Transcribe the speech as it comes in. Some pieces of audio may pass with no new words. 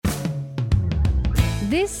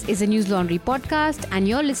This is a News Laundry podcast, and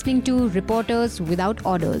you're listening to Reporters Without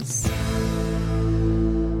Orders.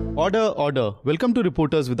 Order. Welcome to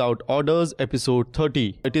Reporters Without Orders, episode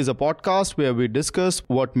 30. It is a podcast where we discuss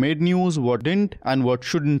what made news, what didn't, and what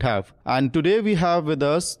shouldn't have. And today we have with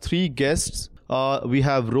us three guests. We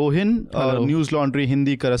have Rohin, News Laundry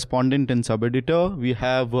Hindi correspondent and sub-editor. We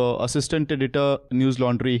have assistant editor, News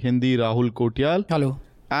Laundry Hindi, Rahul Kotial. Hello.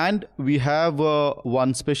 And we have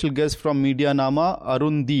one special guest from Media Nama,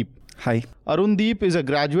 Arun Deep. Hi. Arun Deep is a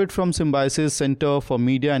graduate from Symbiosis Center for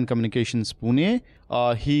Media and Communications, Pune.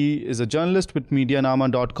 He is a journalist with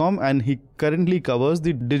MediaNama.com and he currently covers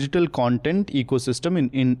the digital content ecosystem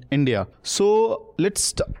in India. So by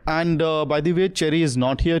the way, Cherry is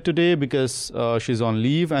not here today because she's on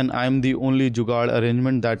leave and I'm the only jugaad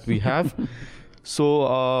arrangement that we have.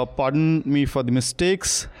 So pardon me for the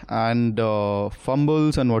mistakes and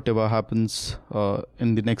fumbles and whatever happens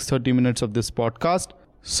in the next 30 minutes of this podcast.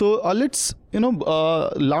 So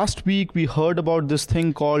last week we heard about this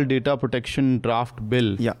thing called Data Protection Draft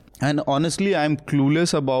Bill. Yeah. And honestly, I'm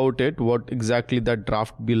clueless about it, what exactly that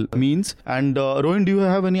draft bill means. And Rohin, do you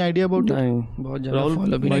have any idea about it? नहीं, बहुत ज़्यादा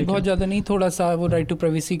follow भी नहीं, बहुत ज़्यादा नहीं, थोड़ा सा वो right to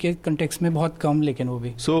privacy के context में बहुत कम, लेकिन वो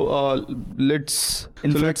भी. So let's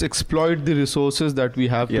exploit the resources that we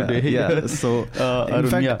have today. Yeah. So in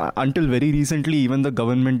fact, until very recently, even the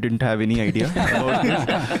government didn't have any idea about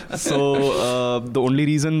it. So the only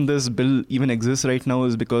reason this bill even exists right now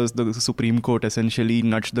is because the Supreme Court essentially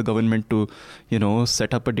nudged the government to,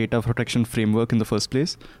 set up a data protection framework in the first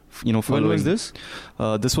place. When was this?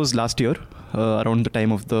 This was last year, around the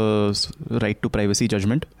time of the right to privacy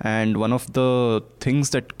judgment. And one of the things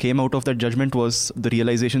that came out of that judgment was the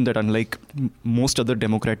realization that unlike most other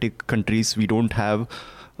democratic countries, we don't have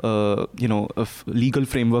a legal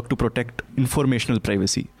framework to protect informational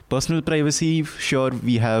privacy. Personal privacy, sure,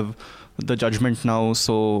 we have the judgment now,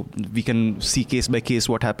 so we can see case by case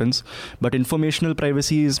what happens. But informational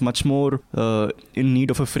privacy is much more in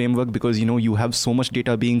need of a framework because, you have so much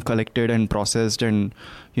data being collected and processed and,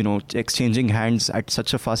 exchanging hands at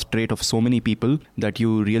such a fast rate of so many people that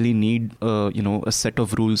you really need, a set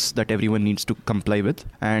of rules that everyone needs to comply with.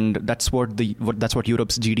 And that's what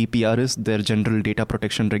Europe's GDPR is, their General Data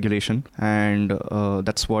Protection Regulation. And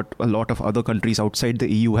that's what a lot of other countries outside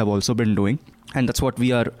the EU have also been doing. And that's what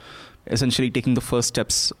we are essentially taking the first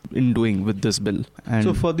steps in doing with this bill. And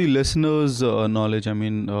so for the listeners' knowledge,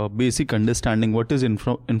 basic understanding, what is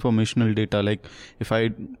informational data? Like if I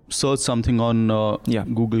search something on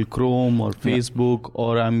Google Chrome or Facebook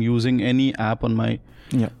or I'm using any app on my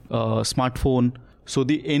smartphone, so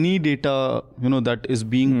any data, that is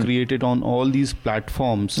being created on all these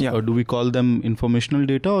platforms, do we call them informational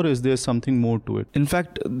data or is there something more to it? In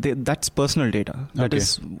fact, that's personal data. That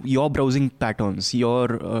is your browsing patterns,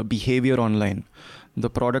 your behavior online, the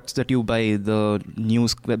products that you buy, the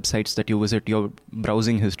news websites that you visit, your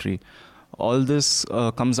browsing history. All this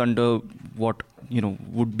comes under what,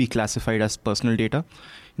 would be classified as personal data,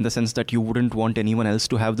 in the sense that you wouldn't want anyone else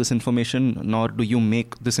to have this information, nor do you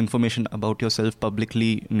make this information about yourself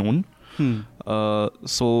publicly known.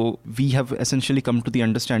 So we have essentially come to the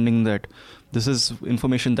understanding that this is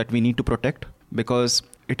information that we need to protect because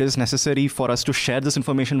it is necessary for us to share this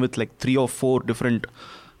information with like 3 or 4 different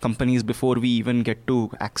companies before we even get to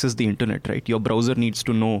access the internet, right? Your browser needs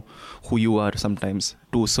to know who you are sometimes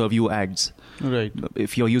to serve you ads. Right.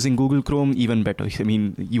 If you're using Google Chrome, even better.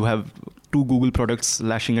 You have 2 Google products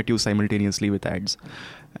lashing at you simultaneously with ads.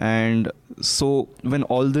 And so when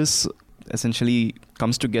all this essentially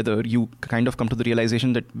comes together, you kind of come to the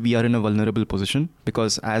realization that we are in a vulnerable position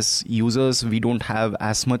because as users, we don't have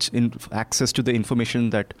as much access to the information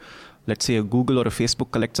that, let's say, a Google or a Facebook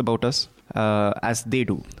collects about us as they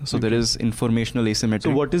do. So there is informational asymmetry.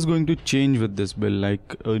 So what is going to change with this bill?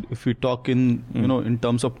 Like if we talk in, in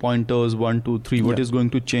terms of pointers, 1, 2, 3, what is going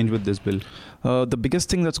to change with this bill? The biggest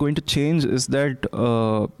thing that's going to change is that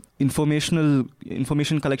information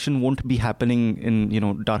collection won't be happening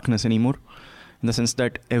in, darkness anymore. In the sense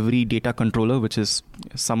that every data controller, which is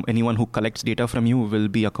anyone who collects data from you, will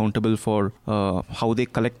be accountable for how they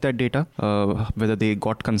collect that data, whether they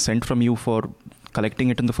got consent from you for collecting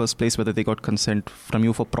it in the first place, whether they got consent from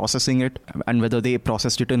you for processing it, and whether they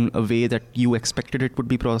processed it in a way that you expected it would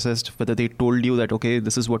be processed, whether they told you that, okay,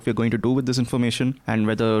 this is what we're going to do with this information, and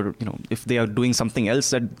whether, if they are doing something else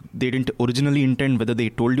that they didn't originally intend, whether they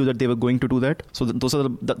told you that they were going to do that. So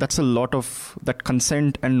that's a lot of that.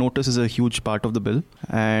 Consent and notice is a huge part of the bill.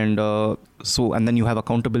 And and then you have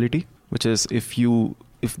accountability, which is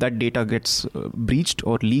if that data gets breached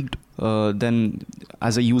or leaked, then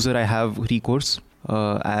as a user I have recourse.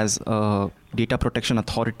 As a data protection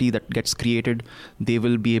authority that gets created, they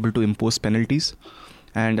will be able to impose penalties.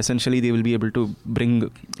 And essentially, they will be able to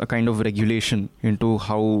bring a kind of regulation into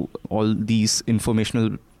how all these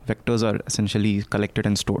informational vectors are essentially collected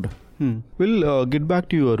and stored. We'll get back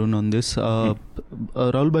to you, Arun, on this.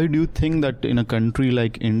 Rahul bhai, do you think that in a country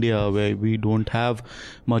like India, where we don't have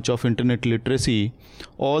much of internet literacy,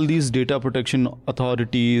 all these data protection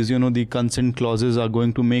authorities, the consent clauses are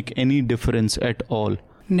going to make any difference at all?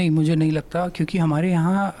 नहीं, मुझे नहीं लगता, क्योंकि हमारे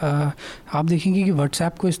यहाँ आप देखेंगे कि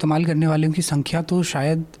व्हाट्सएप को इस्तेमाल करने वालों की संख्या तो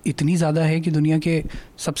शायद इतनी ज़्यादा है कि दुनिया के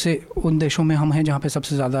सबसे उन देशों में हम हैं जहाँ पे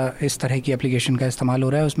सबसे ज़्यादा इस तरह की एप्लीकेशन का इस्तेमाल हो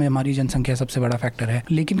रहा है, उसमें हमारी जनसंख्या सबसे बड़ा फैक्टर है.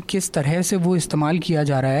 लेकिन किस तरह से वो इस्तेमाल किया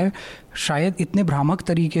जा रहा है, शायद इतने भ्रामक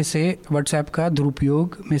तरीके से व्हाट्सएप का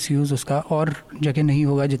दुरुपयोग, मिसयूज़ उसका और जगह नहीं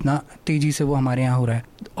होगा जितना तेज़ी से वो हमारे यहाँ हो रहा है.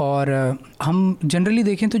 और हम जनरली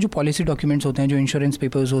देखें तो जो पॉलिसी डॉक्यूमेंट्स होते हैं, जो इंश्योरेंस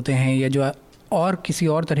पेपर्स होते हैं, या जो और किसी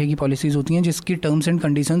और तरह की पॉलिसीज़ होती हैं जिसकी टर्म्स एंड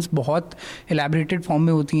कंडीशंस बहुत एलैबोरेटेड फॉर्म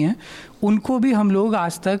में होती हैं, उनको भी हम लोग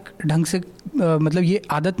आज तक ढंग से मतलब ये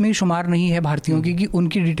आदत में शुमार नहीं है भारतीयों की कि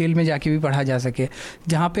उनकी डिटेल में जाके भी पढ़ा जा सके.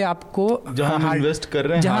 जहाँ पे आपको जहाँ हम इन्वेस्ट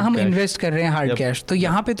कर रहे हैं हार्ड कैश, तो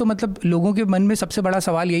यहाँ पे तो मतलब लोगों के मन में सबसे बड़ा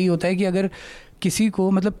सवाल यही होता है कि अगर किसी को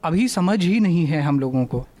मतलब अभी समझ ही नहीं है, हम लोगों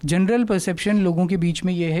को जनरल परसेप्शन लोगों के बीच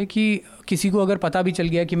में ये है कि किसी को अगर पता भी चल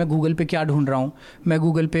गया कि मैं गूगल पे क्या ढूंढ रहा हूँ, मैं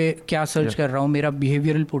गूगल पे क्या सर्च कर रहा हूँ, मेरा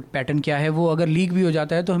बिहेवियरल पैटर्न क्या है, वो अगर लीक भी हो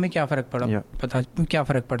जाता है तो हमें क्या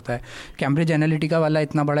फ़र्क पड़ता है. कैम्ब्रिज एनालिटिका वाला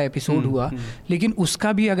इतना बड़ा एपिसोड हुआ, लेकिन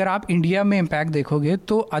उसका भी अगर आप इंडिया में इम्पैक्ट देखोगे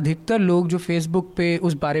तो अधिकतर लोग जो फेसबुक पे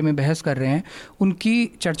उस बारे में बहस कर रहे हैं, उनकी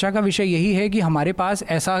चर्चा का विषय यही है कि हमारे पास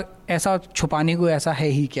ऐसा छुपाने को ऐसा है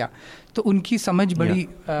ही क्या. तो उनकी समझ बड़ी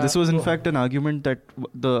This was in fact an argument that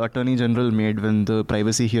the Attorney General made when the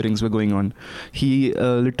privacy hearings were going on. He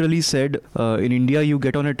literally said, in India you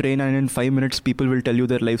get on a train and in 5 minutes people will tell you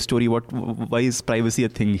their life story. Why is privacy a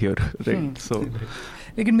thing here? Right? So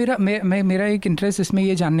लेकिन मेरा एक interest इसमें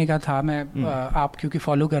ये जानने का था, मैं आप क्योंकि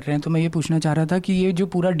फॉलो कर रहे हैं तो मैं ये पूछना चाह रहा था कि ये जो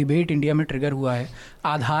पूरा डिबेट इंडिया में ट्रिगर हुआ है,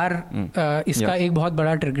 आधार इसका एक बहुत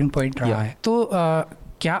बड़ा ट्रिगरिंग पॉइंट रहा है. तो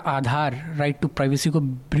क्या आधार राइट टू प्राइवेसी को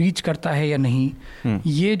ब्रीच करता है या नहीं?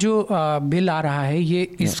 ये जो बिल आ रहा है, ये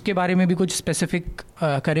इसके बारे में भी कुछ स्पेसिफिक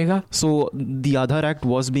करेगा? So the Aadhaar Act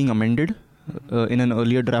was being amended in an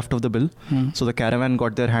earlier draft of the bill. So the caravan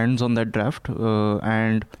got their hands on that draft,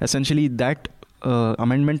 and essentially that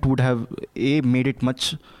amendment would have made it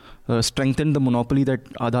much strengthen the monopoly that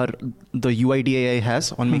the UIDAI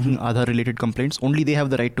has on making Aadhaar related complaints. Only they have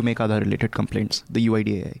the right to make Aadhaar related complaints, the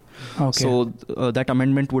UIDAI. Okay. So that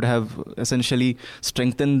amendment would have essentially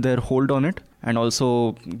strengthened their hold on it and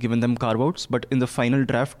also given them carve outs. But in the final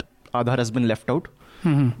draft, Aadhaar has been left out.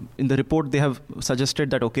 In the report, they have suggested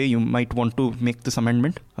that, okay, you might want to make this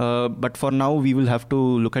amendment. But for now, we will have to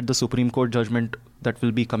look at the Supreme Court judgment that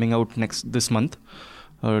will be coming out this month.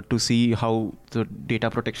 To see how the data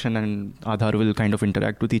protection and Aadhaar will kind of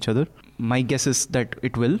interact with each other. My guess is that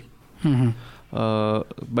it will.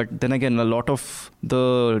 But then again, a lot of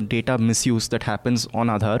the data misuse that happens on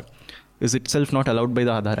Aadhaar is itself not allowed by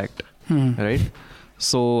the Aadhaar Act, right?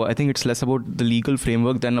 So I think it's less about the legal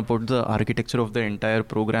framework than about the architecture of the entire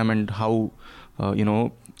program and how,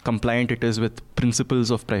 compliant it is with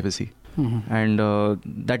principles of privacy. And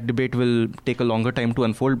that debate will take a longer time to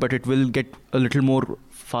unfold, but it will get a little more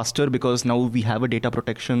faster because now we have a data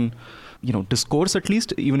protection, discourse at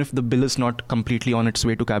least, even if the bill is not completely on its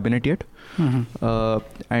way to cabinet yet.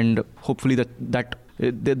 And hopefully that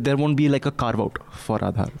there won't be like a carve out for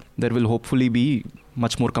Aadhaar. There will hopefully be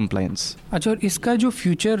much more compliance. अच्छा, और इसका जो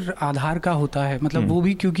future आधार का होता है, मतलब वो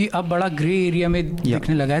भी क्योंकि अब बड़ा ग्रे एरिया में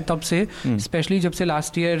दिखने लगा है तब से, स्पेशली जब से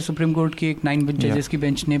लास्ट ईयर सुप्रीम कोर्ट की एक 9 जजेस की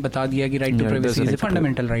बेंच ने बता दिया कि right to privacy is a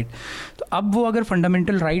fundamental right. तो अब वो अगर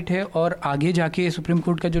फंडामेंटल राइट है और आगे जाके सुप्रीम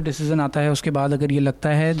कोर्ट का जो डिसीजन आता है उसके बाद अगर ये लगता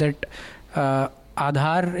है that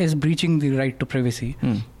Aadhaar is breaching the right to privacy,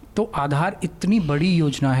 तो आधार इतनी बड़ी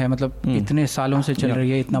योजना है, मतलब इतने सालों से चल रही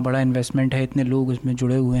है, इतना बड़ा इन्वेस्टमेंट है, इतने लोग उसमें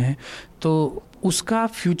जुड़े हुए हैं, तो उसका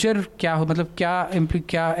फ्यूचर क्या हो, मतलब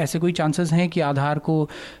क्या ऐसे कोई चांसेस हैं कि आधार को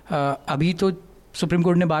अभी तो सुप्रीम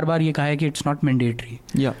कोर्ट ने बार बार ये कहा है कि इट्स नॉट मैंडेटरी,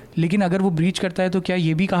 लेकिन अगर वो ब्रीच करता है तो क्या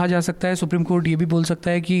ये भी कहा जा सकता है, सुप्रीम कोर्ट ये भी बोल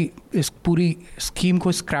सकता है कि इस पूरी स्कीम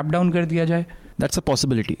को स्क्रैप डाउन कर दिया जाए? That's a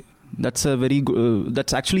possibility. That's a very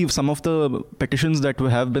that's actually some of the petitions that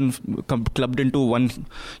have been clubbed into one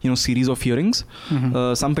series of hearings.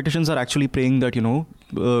 Some petitions are actually praying that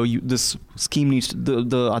this scheme needs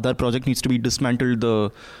the Aadhaar project needs to be dismantled,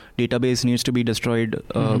 the database needs to be destroyed.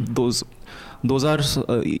 Those are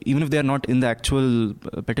even if they are not in the actual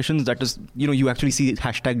petitions, that is, you actually see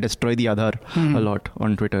hashtag destroy the Aadhaar a lot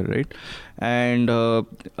on Twitter, right? And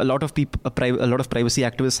a lot of people, a lot of privacy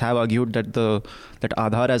activists have argued that that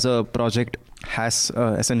Aadhaar as a project has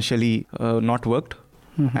essentially not worked.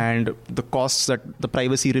 And the costs, that the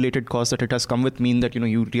privacy related costs that it has come with, mean that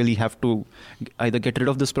you really have to either get rid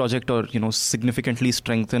of this project or significantly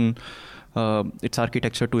strengthen its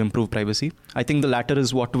architecture to improve privacy. I think the latter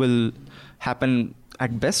is what will happen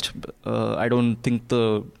at best. I don't think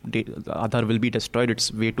the Aadhaar will be destroyed.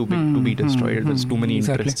 It's way too big to be destroyed. There's too many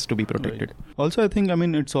interests to be protected. Right. Also, I think,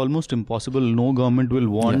 it's almost impossible. No government will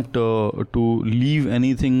want to leave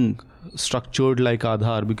anything structured like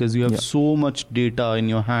Aadhaar, because you have so much data in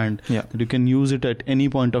your hand that you can use it at any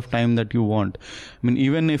point of time that you want.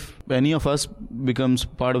 Even if any of us becomes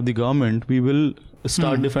part of the government, we will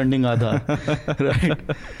start defending Aadhaar. Right?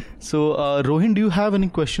 So, Rohin, do you have any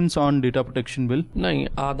questions on data protection bill? नहीं,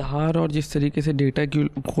 आधार और जिस तरीके से data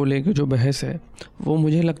को लेकर जो बहस है, वो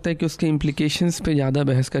मुझे लगता है कि उसके इम्प्लीकेशंस पे ज़्यादा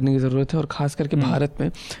बहस करने की ज़रूरत है, और ख़ास करके भारत में,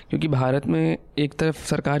 क्योंकि भारत में एक तरफ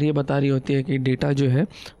सरकार ये बता रही होती है कि डेटा जो है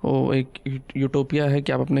वो एक यूटोपिया है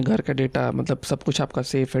कि आप अपने घर का डेटा, मतलब सब कुछ आपका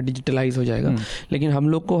सेफ है, डिजिटलाइज हो जाएगा, लेकिन हम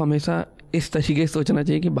लोग को हमेशा इस तरीके से सोचना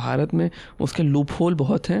चाहिए कि भारत में उसके लूप होल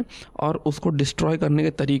बहुत हैं और उसको डिस्ट्रॉय करने के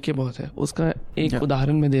तरीके बहुत हैं. उसका एक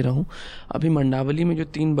उदाहरण मैं दे रहा हूँ. अभी मंडावली में जो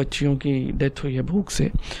 3 बच्चियों की डेथ हुई है भूख से,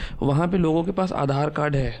 वहाँ पे लोगों के पास आधार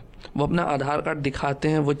कार्ड है, वो अपना आधार कार्ड दिखाते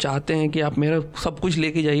हैं, वो चाहते हैं कि आप मेरा सब कुछ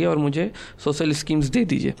लेके जाइए और मुझे सोशल स्कीम्स दे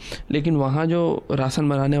दीजिए, लेकिन वहाँ जो राशन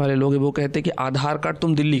बनाने वाले लोग हैं वो कहते हैं कि आधार कार्ड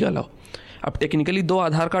तुम दिल्ली का लाओ. अब टेक्निकली 2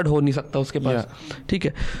 आधार कार्ड हो नहीं सकता उसके पास, ठीक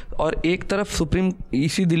है. और एक तरफ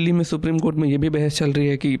इसी दिल्ली में सुप्रीम कोर्ट में ये भी बहस चल रही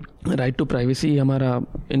है कि राइट टू प्राइवेसी हमारा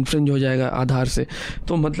इन्फ्रिंज हो जाएगा आधार से.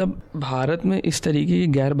 तो मतलब भारत में इस तरीके की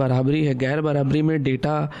गैर बराबरी है. गैर बराबरी में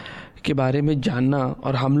डेटा के बारे में जानना,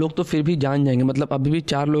 और हम लोग तो फिर भी जान जाएंगे, मतलब अभी भी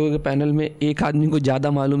 4 लोगों के पैनल में एक आदमी को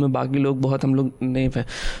ज़्यादा मालूम है, बाकी लोग बहुत हम लोग नहीं हैं.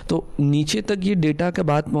 तो नीचे तक ये डेटा के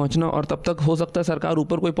बात पहुंचना, और तब तक हो सकता है सरकार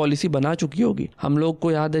ऊपर कोई पॉलिसी बना चुकी होगी. हम लोग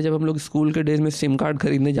को याद है जब हम लोग स्कूल के डेज में सिम कार्ड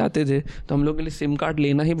खरीदने जाते थे तो हम लोग के लिए सिम कार्ड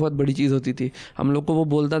लेना ही बहुत बड़ी चीज़ होती थी. हम लोग को वो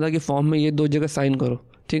बोलता था कि फॉर्म में ये 2 जगह साइन करो,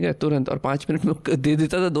 ठीक है, तुरंत, और 5 मिनट में दे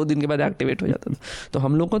देता था, 2 दिन के बाद एक्टिवेट हो जाता था. तो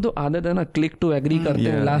हम लोग को तो आदत है ना, क्लिक टू एग्री करते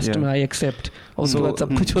हैं, लास्ट में आई एक्सेप्ट, और उसके बाद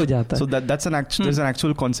सब कुछ हो जाता है. So there's an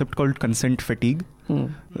actual concept called consent fatigue.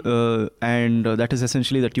 And that is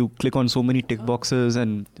essentially that you click on so many tick boxes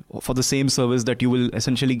and for the same service that you will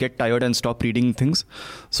essentially get tired and stop reading things.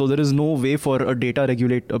 So there is no way for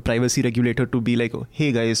a privacy regulator to be like, hey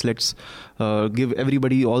guys, let's give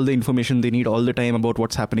everybody all the information they need all the time about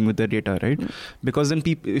what's happening with their data, right? Because then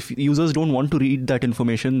if users don't want to read that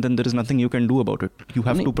information, then there is nothing you can do about it. You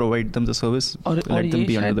have to provide them the service, let them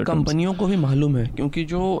be under the terms. कंपनियों को भी मालूम है, क्योंकि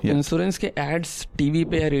जो insurance के ads TV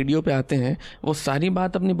पे या रेडियो पे आते हैं, वो सारी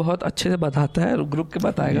बात अपनी बहुत अच्छे से बताता है, ग्रुप के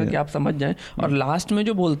बताएगा कि आप समझ जाएं, और लास्ट में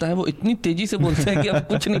जो बोलता है वो इतनी तेजी से बोलता है कि आप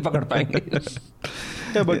कुछ नहीं पकड़ पाएंगे.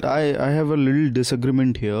 Yeah, but I have a little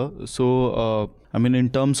disagreement here. So, in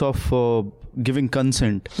terms of giving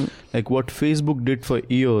consent, like what Facebook did for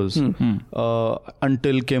years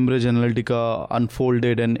until Cambridge Analytica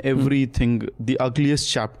unfolded and everything, the ugliest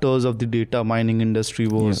chapters of the data mining industry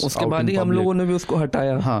was उसके बाद ही हम लोगों ने भी उसको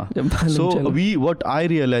हटाया. So what I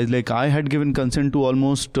realized, like I had given consent to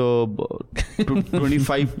almost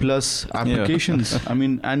 25 plus applications.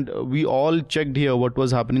 And we all checked here what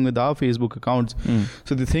was happening with our Facebook accounts.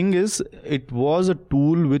 So the thing is, it was a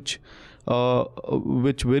tool which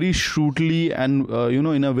very shrewdly and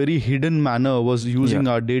in a very hidden manner was using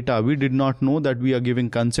our data. We did not know that we are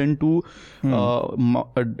giving consent to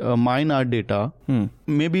mine our data.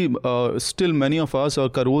 Maybe still many of us or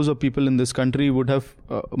crores of people in this country would have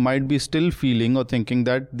might be still feeling or thinking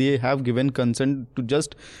that they have given consent to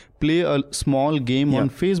just play a small game on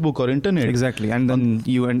Facebook or internet. Exactly. And then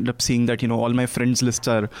you end up seeing that, all my friends lists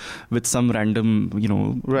are with some random,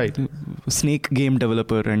 snake game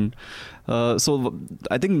developer. And so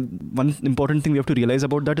I think one important thing we have to realize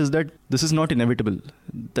about that is that this is not inevitable.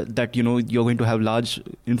 That you're going to have large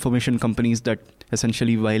information companies that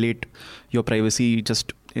essentially violate your privacy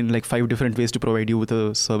just in like 5 different ways to provide you with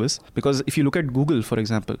a service. Because if you look at Google, for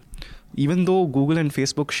example, even though Google and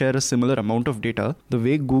Facebook share a similar amount of data, the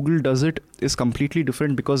way Google does it is completely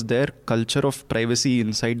different because their culture of privacy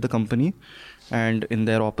inside the company and in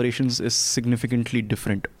their operations is significantly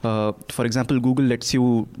different. For example, Google lets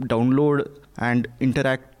you download and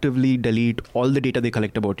interactively delete all the data they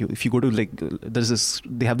collect about you. If you go to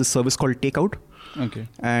they have this service called Takeout. Okay.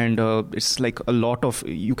 And it's like a lot of,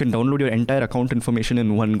 you can download your entire account information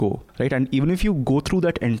in one go, right? And even if you go through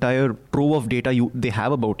that entire trove of data they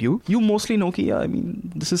have about you, you mostly know,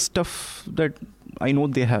 this is stuff that I know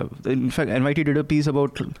they have. In fact, NYT did a piece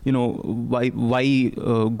about, why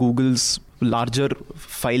Google's larger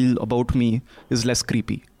file about me is less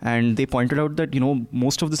creepy. And they pointed out that,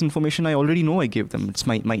 most of this information I already know I gave them. It's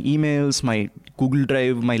my emails, my Google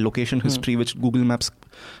Drive, my location history, which Google Maps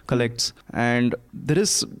collects. And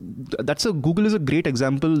Google is a great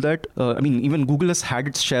example that, even Google has had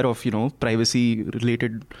its share of, privacy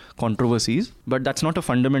related controversies, but that's not a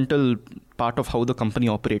fundamental part of how the company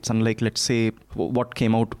operates, unlike, let's say, what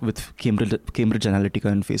came out with Cambridge Analytica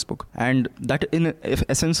and Facebook. And that in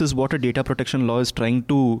essence is what a data protection law is trying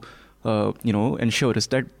to ensure, is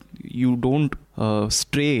that you don't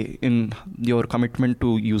stray in your commitment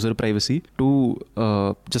to user privacy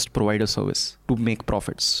to just provide a service, to make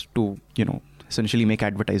profits, to, essentially make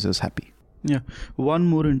advertisers happy. Yeah. One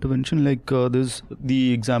more intervention, there's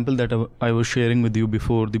the example that I was sharing with you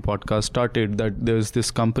before the podcast started, that there's this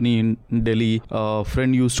company in Delhi, a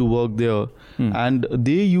friend used to work there, and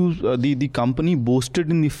they use, the company boasted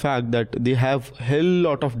in the fact that they have hell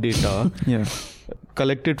lot of data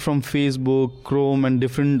collected from Facebook, Chrome and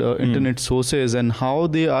different internet sources, and how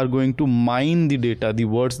they are going to mine the data, the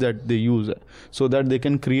words that they use, so that they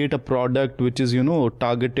can create a product which is,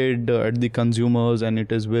 targeted at the consumers, and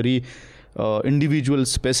it is very individual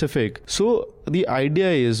specific. So the idea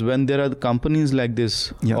is, when there are companies like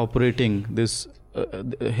this operating, this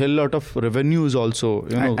a hell lot of revenues also,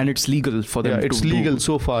 and it's legal for them. It's legal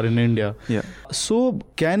so far in India. So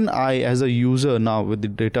can I, as a user now, with the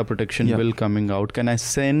data protection bill coming out, can I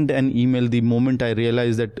send an email the moment I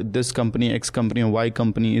realize that this company, X company or Y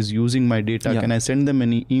company is using my data? Can I send them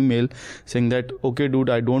an email saying that, okay dude,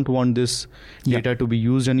 I don't want this data to be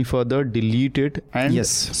used any further, delete it, and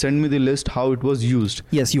send me the list how it was used?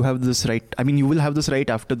 Yes, you have this right. You will have this right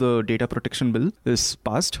after the data protection bill is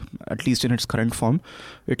passed, at least in its current form.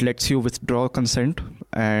 It lets you withdraw consent,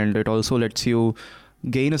 and it also lets you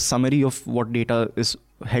gain a summary of what data is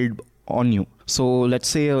held on you. So let's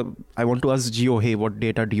say I want to ask Jio, hey, what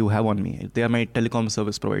data do you have on me? They are my telecom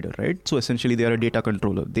service provider, right? So essentially they are a data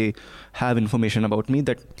controller. They have information about me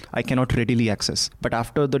that I cannot readily access. But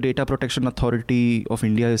after the Data Protection Authority of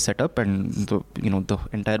India is set up and the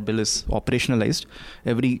entire bill is operationalized,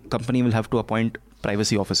 every company will have to appoint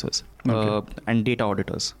privacy officers and data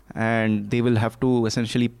auditors, and they will have to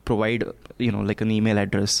essentially provide an email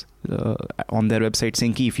address on their website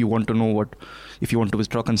saying if you want to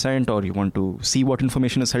withdraw consent or you want to see what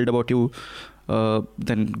information is held about you,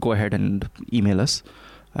 then go ahead and email us,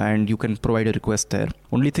 and you can provide a request there.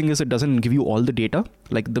 Only thing is, it doesn't give you all the data.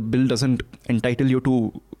 Like, the bill doesn't entitle you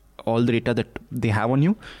to all the data that they have on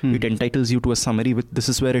you. It entitles you to a summary. This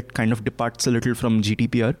is where it kind of departs a little from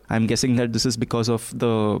GDPR. I'm guessing that this is because of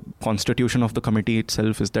the constitution of the committee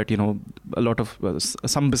itself, is that, a lot of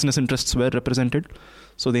some business interests were represented.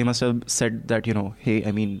 So they must have said that, hey,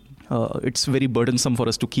 it's very burdensome for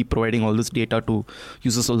us to keep providing all this data to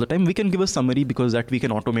users all the time. We can give a summary because that we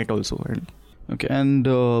can automate also. Okay, and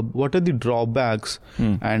what are the drawbacks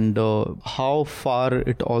and how far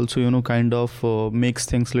it also, kind of makes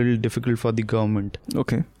things a little difficult for the government?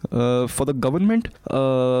 Okay, for the government,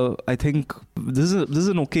 I think this is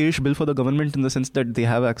an okay-ish bill for the government, in the sense that they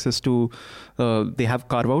have access to, they have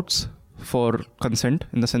carve-outs for consent,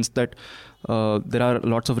 in the sense that there are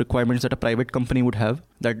lots of requirements that a private company would have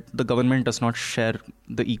that the government does not share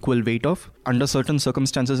the equal weight of. Under certain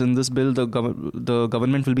circumstances in this bill, the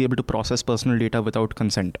government will be able to process personal data without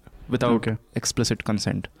consent, without explicit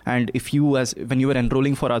consent. And if you, when you were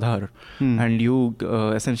enrolling for Aadhaar and you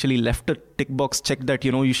essentially left a tick box check that,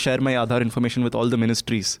 you share my Aadhaar information with all the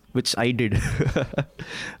ministries, which I did,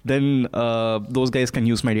 then those guys can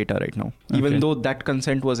use my data right now. Even though that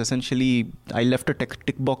consent was essentially, I left a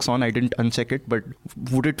tick box on, I didn't uncheck it, but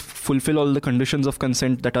would it fulfill all the conditions of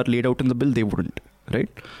consent that are laid out in the bill? They wouldn't, right?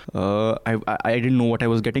 I didn't know what I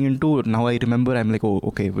was getting into. Now I remember, I'm like, oh,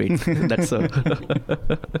 okay, wait, that's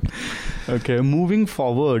okay, moving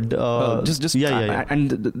forward.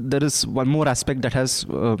 And there is one more aspect that has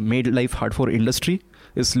made life hard for industry.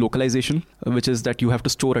 is localization, which is that you have to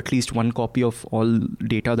store at least one copy of all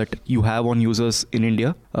data that you have on users in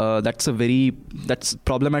India. That's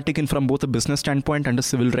problematic from both a business standpoint and a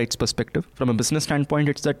civil rights perspective. From a business standpoint,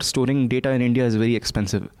 it's that storing data in India is very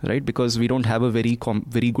expensive, right? Because we don't have a very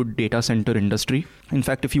good data center industry. In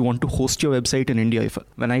fact, if you want to host your website in India,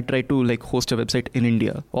 when I try to like host a website in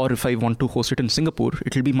India, or if I want to host it in Singapore,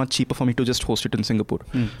 it will be much cheaper for me to just host it in Singapore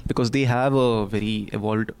because they have a very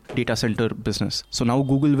evolved data center business. So now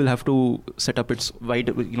Google will have to set up its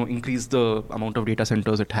increase the amount of data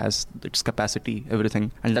centers it has, its capacity,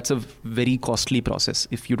 everything. And that's a very costly process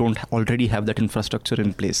if you don't already have that infrastructure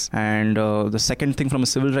in place. And the second thing from a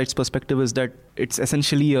civil rights perspective is that it's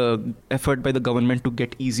essentially an effort by the government to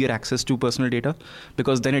get easier access to personal data,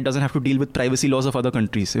 because then it doesn't have to deal with privacy laws of other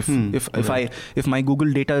countries. If my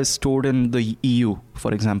Google data is stored in the EU,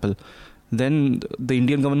 for example, then the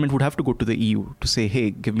Indian government would have to go to the EU to say,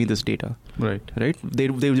 hey, give me this data. Right. They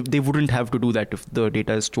wouldn't have to do that if the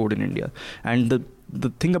data is stored in India. And the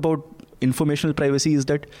thing about informational privacy is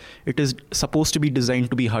that it is supposed to be designed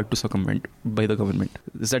to be hard to circumvent by the government.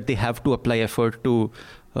 Is that they have to apply effort to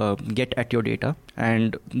get at your data,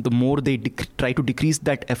 and the more they try to decrease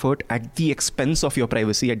that effort at the expense of your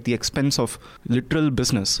privacy, at the expense of literal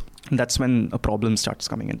business, that's when a problem starts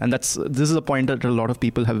coming in. And this is a point that a lot of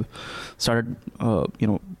people have started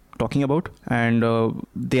talking about, and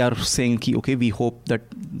they are saying okay, we hope that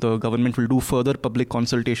the government will do further public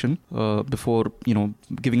consultation before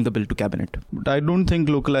giving the bill to cabinet. But I don't think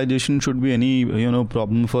localization should be any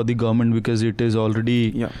problem for the government, because it is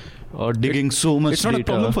already digging so much data. It's not a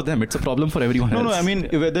problem for them, it's a problem for everyone else. No, I mean,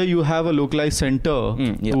 whether you have a localized center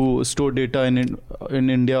to store data in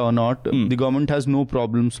India or not, the government has no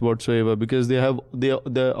problems whatsoever, because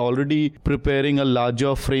they're already preparing a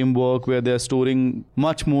larger framework where they're storing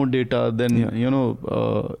much more data than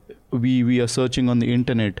we are searching on the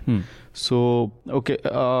internet. So, okay,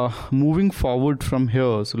 moving forward from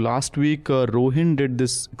here. So last week, Rohin did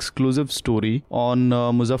this exclusive story on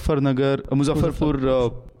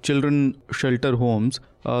Muzaffarpur children shelter homes.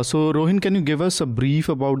 So Rohin, can you give us a brief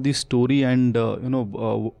about the story and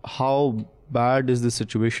how bad is the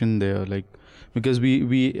situation there? Like, because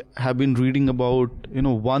we have been reading about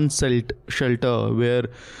one shelter where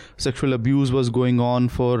sexual abuse was going on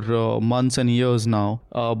for months and years now,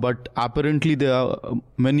 but apparently there are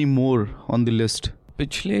many more on the list.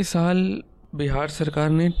 पिछले साल बिहार सरकार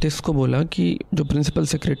ने TISS को बोला कि जो principal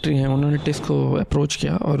secretary हैं उन्होंने टिस को अप्रोच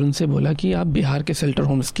किया और उनसे बोला कि आप बिहार के शेल्टर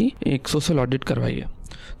होम्स की एक सोशल ऑडिट करवाइए.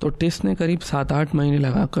 तो टिस ने करीब 7-8 महीने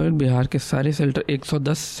लगाकर बिहार के सारे शेल्टर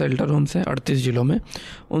 110 शेल्टर होम्स हैं 38 ज़िलों में,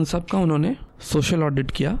 उन सब का उन्होंने सोशल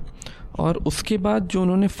ऑडिट किया. और उसके बाद जो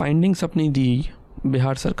उन्होंने फाइंडिंग्स अपनी दी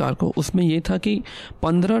बिहार सरकार को, उसमें ये था कि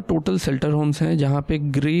 15 टोटल शेल्टर होम्स हैं जहाँ पे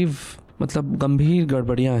ग्रेव मतलब गंभीर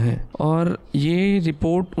गड़बड़ियाँ हैं. और ये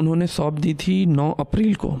रिपोर्ट उन्होंने सौंप दी थी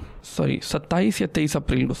 27 या 23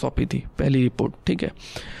 अप्रैल को सौंपी थी पहली रिपोर्ट, ठीक है.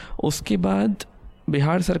 उसके बाद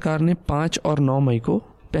बिहार सरकार ने 5 और 9 मई को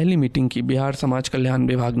पहली मीटिंग की, बिहार समाज कल्याण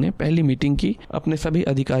विभाग ने पहली मीटिंग की अपने सभी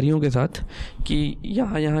अधिकारियों के साथ कि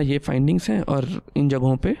यहाँ ये फाइंडिंग्स हैं और इन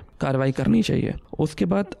जगहों पे कार्रवाई करनी चाहिए. उसके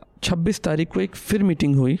बाद 26 तारीख को एक फिर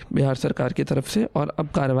मीटिंग हुई बिहार सरकार की तरफ से और अब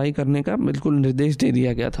कार्रवाई करने का बिल्कुल निर्देश दे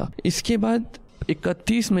दिया गया था. इसके बाद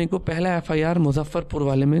 31 मई को पहला FIR मुजफ्फरपुर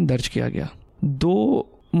वाले में दर्ज किया गया, 2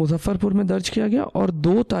 मुजफ्फरपुर में दर्ज किया गया और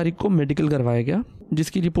 2 तारीख को मेडिकल करवाया गया,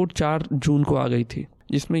 जिसकी रिपोर्ट 4 जून को आ गई थी,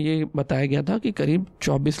 जिसमें ये बताया गया था कि करीब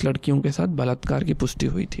 24 लड़कियों के साथ बलात्कार की पुष्टि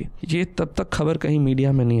हुई थी. ये तब तक खबर कहीं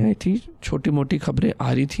मीडिया में नहीं आई थी, छोटी मोटी खबरें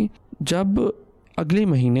आ रही थी. जब अगले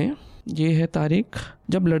महीने, ये है तारीख,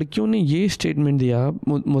 जब लड़कियों ने ये स्टेटमेंट दिया,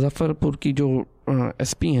 मुजफ्फरपुर की जो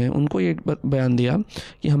SP हैं उनको ये बयान दिया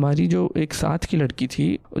कि हमारी जो एक साथ की लड़की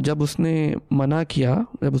थी, जब उसने मना किया,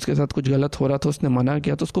 जब उसके साथ कुछ गलत हो रहा था उसने मना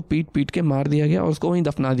किया तो उसको पीट के मार दिया गया और उसको वहीं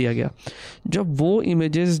दफना दिया गया. जब वो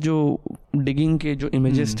इमेजेस, जो डिगिंग के जो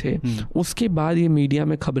इमेजेस थे, उसके बाद ये मीडिया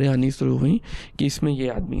में खबरें आनी शुरू हुई कि इसमें ये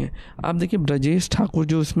आदमी है. आप देखिए ब्रजेश ठाकुर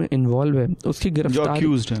जो इसमें इन्वॉल्व है, उसकी गिरफ्तारी,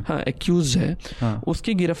 एक्यूज्ड है,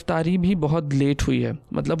 उसकी गिरफ्तारी भी बहुत लेट हुई है.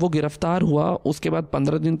 मतलब वो गिरफ्तार हुआ, उसके बाद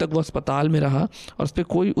 15 दिन तक वो अस्पताल में रहा और उस पर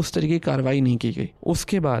कोई उस तरीके की कार्रवाई नहीं की गई.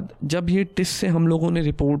 उसके बाद जब ये टिस से हम लोगों ने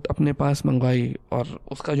रिपोर्ट अपने पास मंगवाई और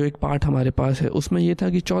उसका जो एक पार्ट हमारे पास है, उसमें ये था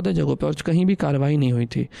कि 14 जगहों पर और कहीं भी कार्रवाई नहीं हुई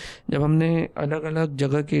थी. जब हमने अलग अलग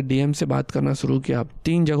जगह के DM से बात करना शुरू किया,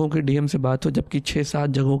 3 जगहों के DM से बात हो, जबकि 6-7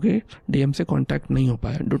 जगहों के DM से कांटेक्ट नहीं हो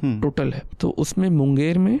पाया, टोटल है. तो उसमें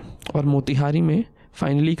मुंगेर में और मोतिहारी में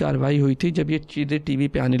फाइनली कार्रवाई हुई थी जब ये चीज़ें TV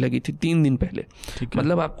पे आने लगी थी 3 दिन पहले.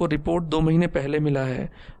 मतलब आपको रिपोर्ट 2 महीने पहले मिला है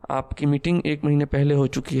आपकी मीटिंग 1 महीने पहले हो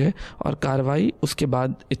चुकी है और कार्रवाई उसके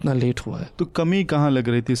बाद इतना लेट हुआ है। तो कमी कहाँ लग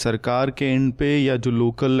रही थी, सरकार के एंड पे या जो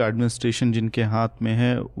लोकल एडमिनिस्ट्रेशन जिनके हाथ में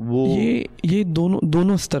है वो? ये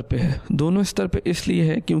दोनों स्तर पे है। दोनों स्तर पे इसलिए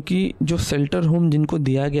है क्योंकि जो शेल्टर होम जिनको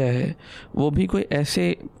दिया गया है वो भी कोई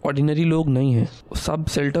ऐसे ऑर्डिनरी लोग नहीं है। सब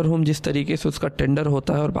शेल्टर होम जिस तरीके से उसका टेंडर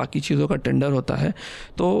होता है और बाकी चीज़ों का टेंडर होता है,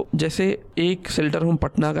 तो जैसे एक शेल्टर होम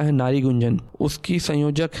पटना का है नारी गुंजन, उसकी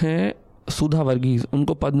संयोजक हैं सुधा वर्गीज,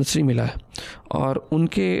 उनको पद्मश्री मिला है और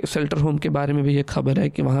उनके शेल्टर होम के बारे में भी ये खबर है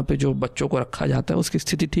कि वहाँ पे जो बच्चों को रखा जाता है उसकी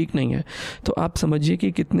स्थिति ठीक नहीं है। तो आप समझिए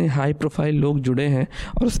कि कितने हाई प्रोफाइल लोग जुड़े हैं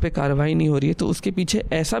और उस पर कार्रवाई नहीं हो रही है। तो उसके पीछे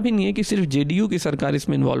ऐसा भी नहीं है कि सिर्फ जेडीयू की सरकार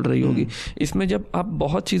इसमें इन्वॉल्व रही होगी। इसमें जब आप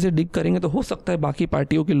बहुत चीज़ें डिग करेंगे तो हो सकता है बाकी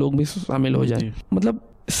पार्टियों के लोग भी शामिल हो जाए। मतलब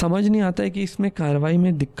समझ नहीं आता है कि इसमें कार्रवाई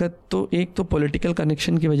में दिक्कत तो एक तो पॉलिटिकल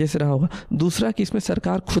कनेक्शन की वजह से रहा होगा, दूसरा कि इसमें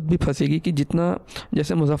सरकार खुद भी फंसेगी कि जितना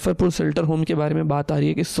जैसे मुजफ्फरपुर शेल्टर होम के बारे में बात आ रही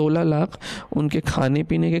है कि 16 लाख उनके खाने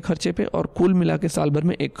पीने के खर्चे पे और कुल मिला के साल भर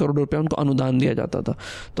में 1 करोड़ रुपया उनको अनुदान दिया जाता था।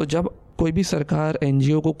 तो जब कोई भी सरकार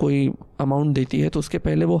एनजीओ को कोई अमाउंट देती है तो उसके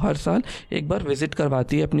पहले वो हर साल एक बार विजिट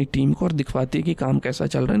करवाती है अपनी टीम को और दिखवाती है कि काम कैसा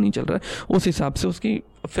चल रहा है नहीं चल रहा है। उस हिसाब से उसकी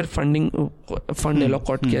फिर फंड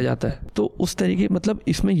एलोकेट किया जाता है। तो उस तरीके मतलब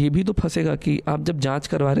इसमें ये भी तो फंसेगा कि आप जब जांच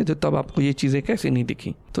करवा रहे थे तब आपको ये चीज़ें कैसे नहीं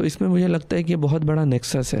दिखी। तो इसमें मुझे लगता है कि ये बहुत बड़ा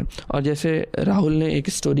नेक्सस है। और जैसे राहुल ने एक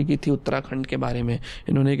स्टोरी की थी उत्तराखंड के बारे में,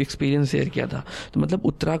 इन्होंने एक एक्सपीरियंस शेयर किया था। तो मतलब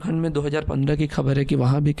उत्तराखंड में 2015 की खबर है कि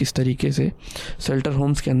वहाँ भी किस तरीके से शेल्टर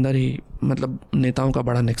होम्स के अंदर ही मतलब नेताओं का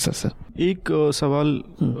बड़ा नेक्सस है। एक सवाल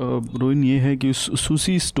रोहिन ये है कि उस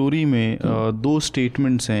सूसी स्टोरी में 2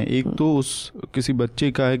 स्टेटमेंट्स हैं। एक तो उस किसी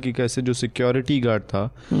बच्चे का है कि कैसे जो सिक्योरिटी गार्ड था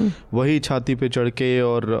वही छाती पे चढ़ के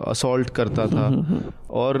और असॉल्ट करता था,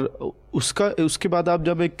 और उसके बाद आप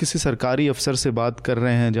जब एक किसी सरकारी अफसर से बात कर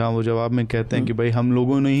रहे हैं जहां वो जवाब में कहते हैं कि भाई हम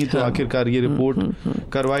लोगों ने ही तो आखिरकार ये रिपोर्ट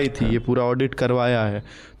करवाई थी, ये पूरा ऑडिट करवाया है।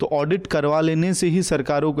 तो ऑडिट करवा लेने से ही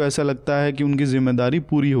सरकारों को ऐसा लगता है कि उनकी जिम्मेदारी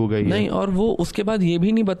पूरी हो गई नहीं, और वो उसके बाद ये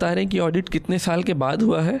भी नहीं बता रहे कि ऑडिट कितने साल के बाद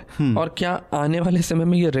हुआ है और क्या आने वाले समय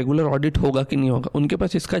में ये रेगुलर ऑडिट होगा कि नहीं होगा। उनके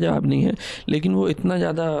पास इसका जवाब नहीं है, लेकिन वो इतना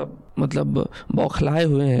ज़्यादा मतलब बौखलाए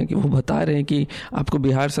हुए हैं कि वो बता रहे हैं कि आपको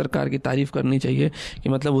बिहार सरकार की तारीफ करनी चाहिए कि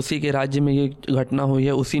मतलब उसी के राज्य में ये घटना हुई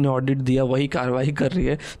है, उसी ने ऑडिट दिया, वही कार्रवाई कर रही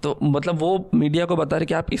है। तो मतलब वो मीडिया को बता रहे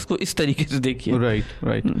कि आप इसको इस तरीके से देखिए। राइट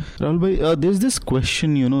राहुल भाई, there is this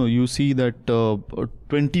question, you see that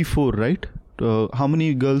 24, right? How many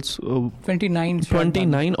girls?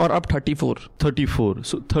 29 और अब 34.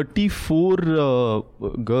 So 34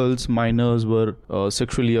 girls, minors were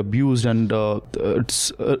sexually abused, and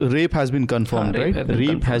rape has been confirmed, right?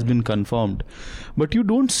 Rape has been confirmed. But you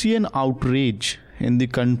don't see an outrage in the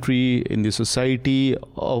country, in the society,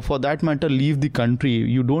 for that matter, leave the country.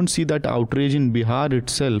 You don't see that outrage in Bihar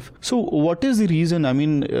itself. So what is the reason? I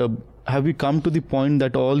mean, have we come to the point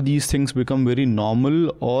that all these things become very normal,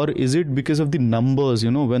 or is it because of the numbers?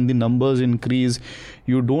 When the numbers increase,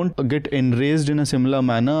 you don't get enraged in a similar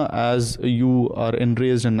manner as you are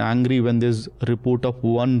enraged and angry when there's a report of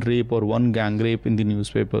one rape or one gang rape in the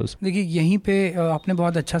newspapers. देखिए, यहीं पे आपने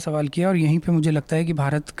बहुत अच्छा सवाल किया और यहीं पे मुझे लगता है कि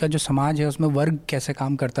भारत का जो समाज है उसमें वर्ग कैसे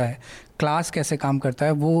काम करता है, क्लास कैसे काम करता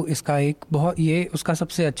है, वो इसका एक बहुत ये उसका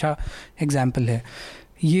सबसे अच्छा एग्जाम्पल है।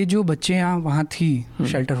 ये जो बच्चियाँ वहाँ थी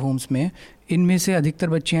शेल्टर होम्स में, इनमें से अधिकतर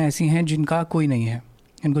बच्चियाँ ऐसी हैं जिनका कोई नहीं है,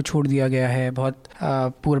 इनको छोड़ दिया गया है, बहुत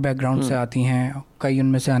पुअर बैकग्राउंड से आती हैं, कई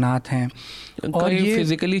उनमें से अनाथ हैं और ये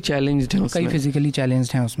फिजिकली चैलेंज्ड हैं, कई फिजिकली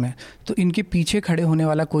चैलेंज्ड हैं उसमें। तो इनके पीछे खड़े होने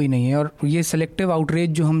वाला कोई नहीं है। और ये सेलेक्टिव आउटरीच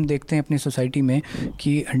जो हम देखते हैं अपनी सोसाइटी में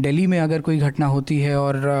कि दिल्ली में अगर कोई घटना होती है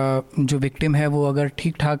और जो विक्टिम है वो अगर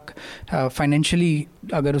ठीक ठाक फाइनेंशियली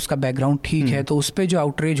अगर उसका बैकग्राउंड ठीक है तो उस पर जो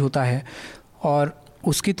आउटरीच होता है, और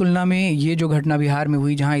उसकी तुलना में ये जो घटना बिहार में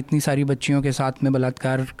हुई जहाँ इतनी सारी बच्चियों के साथ में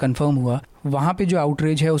बलात्कार कंफर्म हुआ, वहाँ पे जो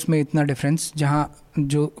आउटरीच है उसमें इतना डिफरेंस जहाँ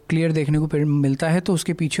जो क्लियर देखने को मिलता है, तो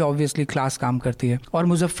उसके पीछे ऑब्वियसली क्लास काम करती है। और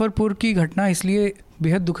मुजफ्फरपुर की घटना इसलिए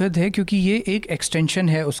बेहद दुखद है क्योंकि ये एक एक्सटेंशन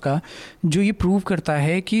है उसका, जो ये प्रूव करता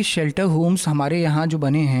है कि शेल्टर होम्स हमारे यहाँ जो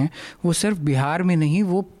बने हैं वो सिर्फ बिहार में नहीं,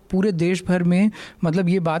 वो पूरे देश भर में। मतलब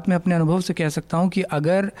ये बात मैं अपने अनुभव से कह सकता हूँ कि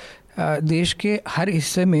अगर देश के हर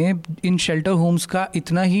हिस्से में इन शेल्टर होम्स का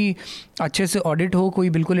इतना ही अच्छे से ऑडिट हो, कोई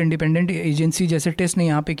बिल्कुल इंडिपेंडेंट एजेंसी जैसे टेस्ट ने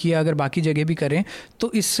यहाँ पे किया, अगर बाकी जगह भी करें,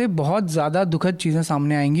 तो इससे बहुत ज़्यादा दुखद चीज़ें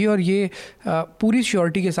सामने आएंगी। और ये पूरी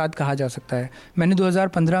श्योरिटी के साथ कहा जा सकता है। मैंने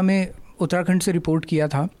 2015 में उत्तराखंड से रिपोर्ट किया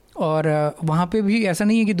था और वहाँ पे भी ऐसा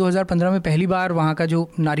नहीं है कि 2015 में पहली बार वहाँ का जो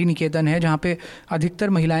नारी निकेतन है, जहाँ पे अधिकतर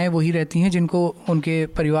महिलाएं वही रहती हैं जिनको उनके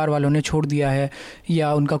परिवार वालों ने छोड़ दिया है,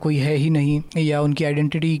 या उनका कोई है ही नहीं, या उनकी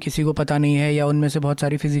आइडेंटिटी किसी को पता नहीं है, या उनमें से बहुत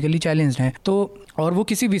सारी फिजिकली चैलेंज्ड हैं। तो और वो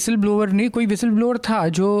किसी विसल ब्लोअर नहीं, कोई विसल ब्लोअर था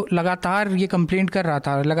जो लगातार ये कंप्लेंट कर रहा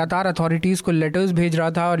था, लगातार अथॉरिटीज़ को लेटर्स भेज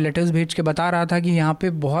रहा था और लेटर्स भेज के बता रहा था कि यहाँ पे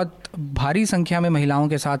बहुत भारी संख्या में महिलाओं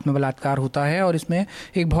के साथ में बलात्कार होता है और इसमें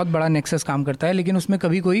एक बहुत बड़ा नेक्सस काम करता है, लेकिन उसमें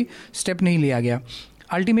कभी कोई स्टेप नहीं लिया गया।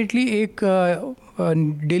 अल्टीमेटली एक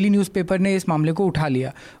डेली न्यूज़पेपर ने इस मामले को उठा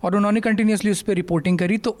लिया और उन्होंने कंटिन्यूसली उस पर रिपोर्टिंग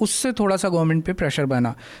करी, तो उससे थोड़ा सा गवर्नमेंट पे प्रेशर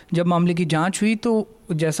बना। जब मामले की जांच हुई तो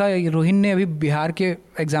जैसा रोहिन ने अभी बिहार के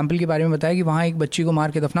एग्जाम्पल के बारे में बताया कि वहाँ एक बच्ची को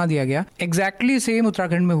मार के दफना दिया गया, एग्जैक्टली सेम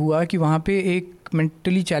उत्तराखंड में हुआ कि वहाँ पे एक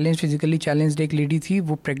मेंटली चैलेंज, फिजिकली चैलेंज्ड एक लेडी थी,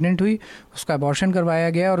 वो प्रेग्नेंट हुई, उसका अबॉर्शन करवाया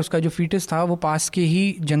गया और उसका जो फीटस था वो पास के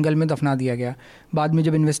ही जंगल में दफना दिया गया। बाद में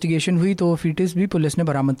जब इन्वेस्टिगेशन हुई तो वो फीटस भी पुलिस ने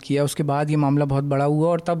बरामद किया। उसके बाद ये मामला बहुत बड़ा हुआ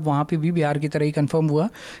और तब वहाँ पे भी बिहार की तरह ही कंफर्म हुआ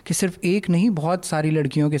कि सिर्फ एक नहीं, बहुत सारी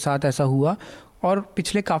लड़कियों के साथ ऐसा हुआ और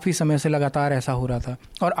पिछले काफ़ी समय से लगातार ऐसा हो रहा था।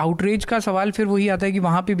 और आउटरीच का सवाल फिर वही आता है कि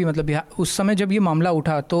वहाँ पे भी मतलब उस समय जब ये मामला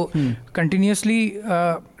उठा तो कंटिन्यूसली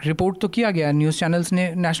रिपोर्ट तो किया गया, न्यूज़ चैनल्स ने,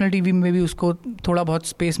 नेशनल टीवी में भी उसको थोड़ा बहुत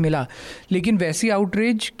स्पेस मिला, लेकिन वैसी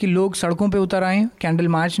आउटरीच कि लोग सड़कों पे उतर आए, कैंडल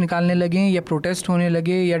मार्च निकालने लगे या प्रोटेस्ट होने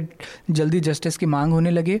लगे या जल्दी जस्टिस की मांग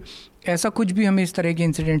होने लगे, ऐसा कुछ भी हमें इस तरह के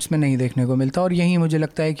इंसिडेंट्स में नहीं देखने को मिलता। और यही मुझे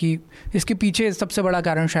लगता है कि इसके पीछे सबसे बड़ा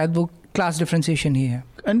कारण शायद वो class differentiation ही है.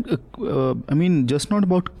 And I mean, just not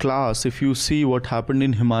about class. If you see what happened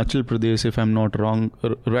in Himachal Pradesh, if I'm not wrong,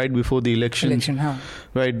 right before the election,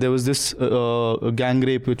 right, there was this gang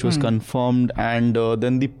rape which was confirmed, and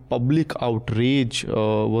then the public outrage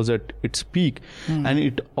was at its peak, and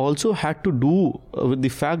it also had to do with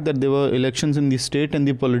the fact that there were elections in the state,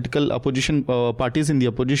 and the political opposition parties in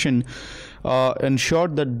the opposition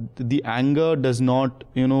ensured that the anger does not,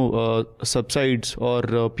 subsides,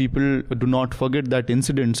 or people do not forget that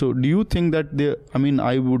incident. So do you think that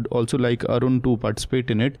I would also like Arun to participate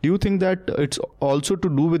in it. Do you think that it's also to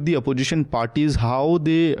do with the opposition parties, how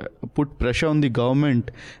they put pressure on the government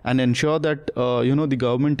and ensure that, the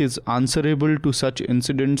government is answerable to such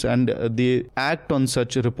incidents and they act on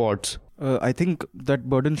such reports? I think that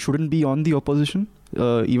burden shouldn't be on the opposition,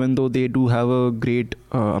 even though they do have a great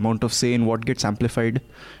amount of say in what gets amplified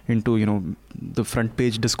into, the front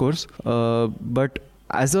page discourse. But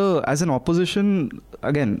as an opposition,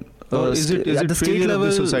 again, is it at the state level, of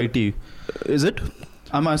the society? Is it?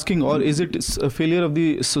 I'm asking, or is it a failure of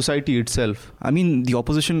the society itself? I mean, the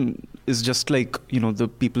opposition is just like, the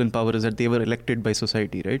people in power, is that they were elected by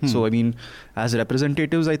society, right? So, as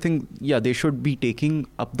representatives, I think, they should be taking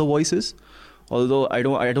up the voices. Although I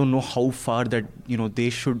don't know how far that, they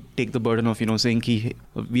should take the burden of, saying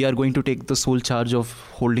we are going to take the sole charge of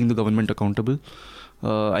holding the government accountable.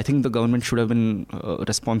 I think the government should have been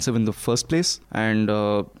responsive in the first place, and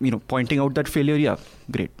pointing out that failure.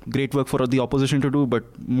 Great work for the opposition to do, but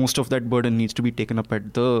most of that burden needs to be taken up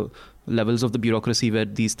at the levels of the bureaucracy where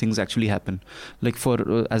these things actually happen. Like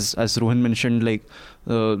as Rohan mentioned, like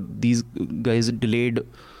these guys delayed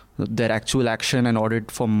their actual action and audit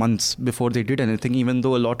for months before they did anything, even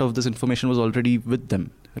though a lot of this information was already with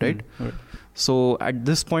them, right? Right. So at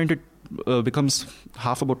this point, it becomes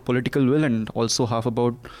half about political will and also half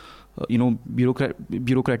about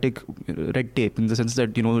bureaucratic red tape, in the sense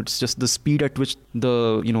that it's just the speed at which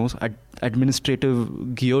the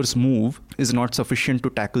administrative gears move is not sufficient to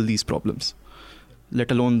tackle these problems,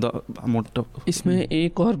 let alone the amount of. इसमें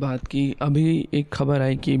एक और बात की, अभी एक खबर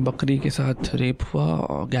आई कि बकरी के साथ रेप हुआ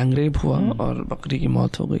और गैंग रेप हुआ और बकरी की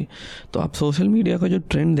मौत हो गई। तो आप सोशल मीडिया का जो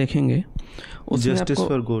ट्रेंड देखेंगे उसमें जस्टिस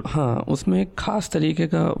फॉर गोट, उसमें एक खास तरीके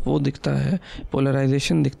का वो दिखता है,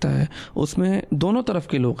 पोलराइजेशन दिखता है। उसमें दोनों तरफ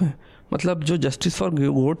के लोग हैं, मतलब जो जस्टिस फॉर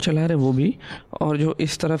गोट चला रहे वो भी, और जो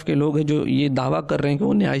इस तरफ के लोग हैं जो ये दावा कर रहे हैं कि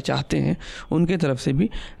वो न्याय चाहते हैं, उनके तरफ से भी।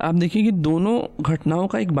 आप देखिए कि दोनों घटनाओं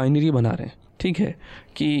का एक बाइनरी बना रहे हैं। ठीक है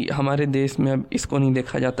कि हमारे देश में अब इसको नहीं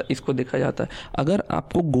देखा जाता, इसको देखा जाता है। अगर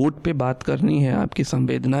आपको गोट पे बात करनी है, आपकी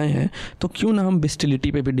संवेदनाएं हैं, तो क्यों ना हम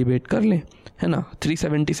बेस्टिलिटी पे भी डिबेट कर लें, है ना।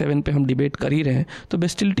 377 पे हम डिबेट कर ही रहे हैं, तो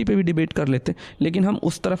बेस्टिलिटी पे भी डिबेट कर लेते हैं। लेकिन हम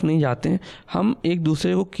उस तरफ नहीं जाते हैं, हम एक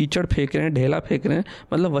दूसरे को कीचड़ फेंक रहे हैं, ढेला फेंक रहे हैं,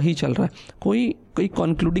 मतलब वही चल रहा है। कोई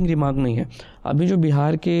कंक्लूडिंग रिमार्क नहीं है। अभी जो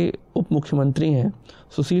बिहार के उप मुख्यमंत्री हैं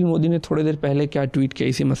सुशील मोदी ने थोड़ी देर पहले क्या ट्वीट किया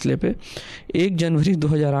इसी मसले पे। 1 जनवरी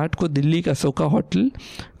 2008 को दिल्ली का अशोका होटल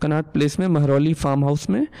कनॉट प्लेस में महरौली फार्म हाउस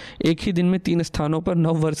में एक ही दिन में 3 स्थानों पर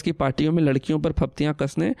 9 वर्ष की पार्टियों में लड़कियों पर फप्तियां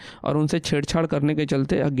कसने और उनसे छेड़छाड़ करने के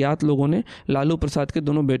चलते अज्ञात लोगों ने लालू प्रसाद के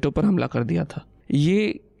दोनों बेटों पर हमला कर दिया था।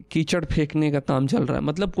 ये कीचड़ फेंकने का काम चल रहा है,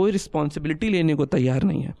 मतलब कोई रिस्पॉन्सिबिलिटी लेने को तैयार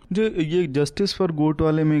नहीं है। जो ये जस्टिस फॉर गोट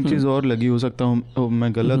वाले में एक चीज़ और लगी, हो सकता हूँ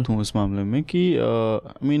मैं गलत हूँ इस मामले में, कि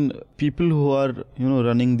I mean people who are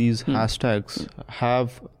running these hashtags have,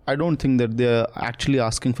 I don't think that they are actually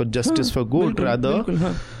asking for justice for goat,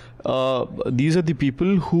 rather these are the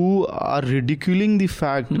people who are ridiculing the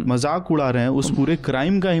fact, मजाक उड़ा रहे हैं, उस पूरे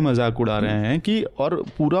crime का ही मजाक उड़ा रहे हैं कि, और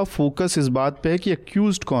पूरा फोकस इस बात पे है कि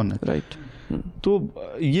अक्यूज्ड कौन है। राइट तो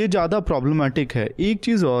ये ज़्यादा प्रॉब्लमेटिक है। एक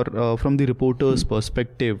चीज़ और, from the reporter's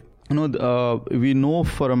perspective, we know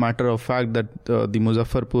for a matter of fact that the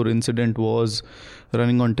Muzaffarpur incident was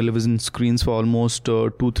running on television screens for almost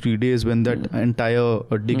 2-3 days when that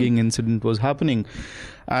entire digging incident was happening,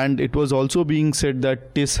 and it was also being said that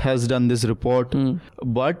TISS has done this report,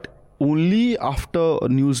 but only after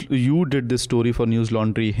you did this story for News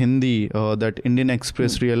Laundry Hindi, that Indian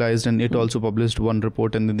Express realized, and it also published one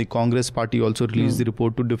report, and then the Congress party also released the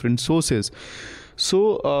report to different sources. So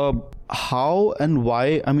how and why,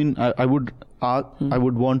 I mean, I would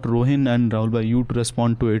want Rohin and Rahul bhai, you to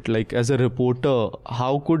respond to it. Like, as a reporter,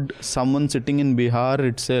 how could someone sitting in Bihar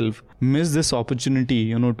itself miss this opportunity,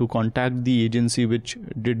 to contact the agency which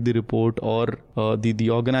did the report, or the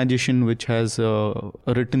organization which has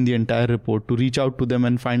written the entire report, to reach out to them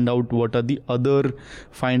and find out what are the other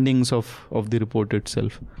findings of the report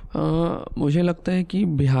itself? मुझे लगता है कि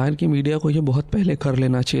बिहार की media को ये बहुत पहले कर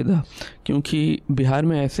लेना चाहिए था, क्योंकि बिहार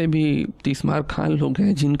में ऐसे भी 30 मार खान लोग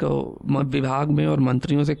हैं जिनका विभाग में और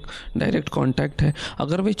मंत्रियों से डायरेक्ट कांटेक्ट है।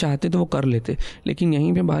 अगर वे चाहते तो वो कर लेते, लेकिन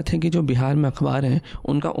यहीं पे बात है कि जो बिहार में अखबार हैं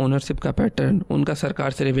उनका ओनरशिप का पैटर्न, उनका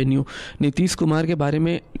सरकार से रेवेन्यू, नीतीश कुमार के बारे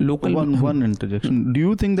में local one interjection. Do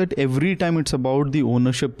you think that every time it's about the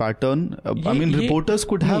ownership pattern? I mean, reporters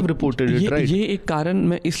could have reported it, right? ये एक कारण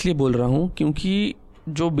मैं इसलिए बोल रहा हूँ क्योंकि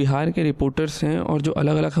जो बिहार के रिपोर्टर्स हैं और जो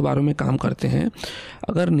अलग अलग अखबारों में काम करते हैं,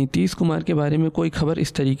 अगर नीतीश कुमार के बारे में कोई खबर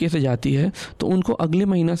इस तरीके से जाती है तो उनको अगले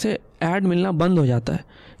महीना से ऐड मिलना बंद हो जाता है।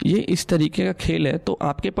 ये इस तरीके का खेल है, तो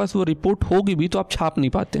आपके पास वो रिपोर्ट होगी भी तो आप छाप नहीं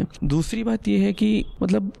पाते। दूसरी बात ये है कि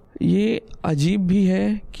मतलब ये अजीब भी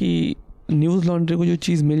है कि न्यूज़ लॉन्ड्री को जो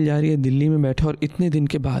चीज़ मिल जा रही है दिल्ली में बैठे और इतने दिन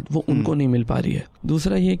के बाद वो उनको नहीं मिल पा रही है।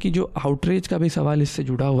 दूसरा ये कि जो आउटरीच का भी सवाल इससे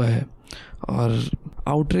जुड़ा हुआ है, और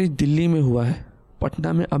आउटरीच दिल्ली में हुआ है,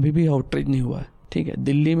 पटना में अभी भी आउटरीच नहीं हुआ है, ठीक है।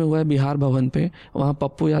 दिल्ली में हुआ है बिहार भवन पे, वहाँ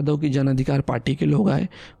पप्पू यादव की जन अधिकार पार्टी के लोग आए,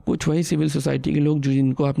 कुछ वही सिविल सोसाइटी के लोग जो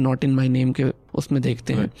जिनको आप नॉट इन माय नेम के उसमें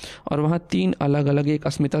देखते हैं, और वहाँ 3 अलग अलग, एक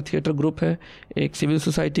अस्मिता थिएटर ग्रुप है, एक सिविल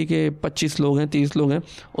सोसाइटी के 25 लोग हैं, 30 लोग हैं,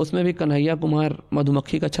 उसमें भी कन्हैया कुमार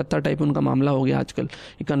मधुमक्खी का छत्ता टाइप उनका मामला हो गया आजकल।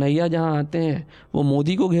 कन्हैया जहाँ आते हैं वो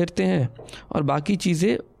मोदी को घेरते हैं और बाकी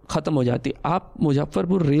चीज़ें ख़त्म हो जाती। आप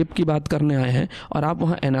मुजफ्फरपुर रेप की बात करने आए हैं और आप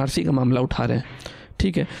वहाँ NRC का मामला उठा रहे हैं,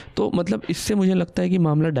 ठीक है। तो मतलब इससे मुझे लगता है कि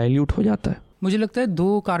मामला डाइल्यूट हो जाता है। मुझे लगता है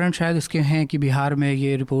 2 कारण शायद इसके हैं कि बिहार में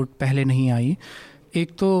ये रिपोर्ट पहले नहीं आई।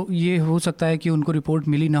 एक तो ये हो सकता है कि उनको रिपोर्ट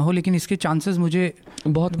मिली ना हो, लेकिन इसके चांसेस मुझे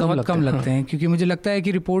बहुत कम लगते हैं, क्योंकि मुझे लगता है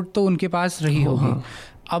कि रिपोर्ट तो उनके पास रही होगी।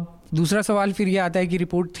 अब दूसरा सवाल फिर ये आता है कि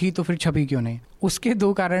रिपोर्ट थी तो फिर छपी क्यों नहीं। उसके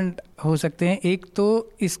 2 कारण हो सकते हैं। एक तो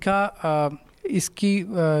इसकी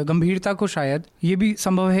गंभीरता को, शायद ये भी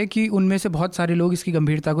संभव है कि उनमें से बहुत सारे लोग इसकी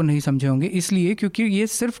गंभीरता को नहीं समझे होंगे, इसलिए क्योंकि ये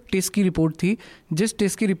सिर्फ टिस की रिपोर्ट थी, जिस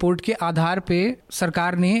टिस की रिपोर्ट के आधार पे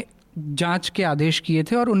सरकार ने जांच के आदेश किए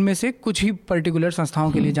थे, और उनमें से कुछ ही पर्टिकुलर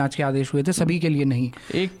संस्थाओं के लिए जांच के आदेश हुए थे, सभी के लिए नहीं।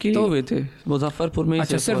 एक के लिए हुए थे मुजफ्फरपुर में।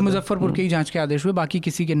 अच्छा, सिर्फ मुजफ्फरपुर के ही जांच के आदेश हुए, बाकी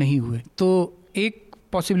किसी के नहीं हुए। तो एक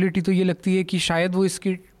पॉसिबिलिटी तो ये लगती है कि शायद वो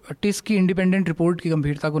इसकी टिस की इंडिपेंडेंट रिपोर्ट की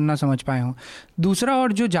गंभीरता को ना समझ पाए हों। दूसरा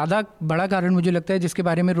और जो ज़्यादा बड़ा कारण मुझे लगता है, जिसके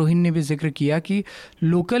बारे में रोहिन ने भी जिक्र किया, कि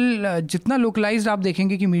जितना लोकलाइज्ड आप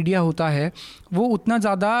देखेंगे कि मीडिया होता है वो उतना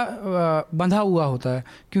ज़्यादा बंधा हुआ होता है,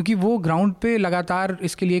 क्योंकि वो ग्राउंड पे लगातार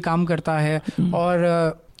इसके लिए काम करता है। और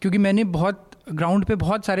क्योंकि मैंने ग्राउंड पे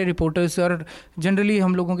बहुत सारे रिपोर्टर्स, और जनरली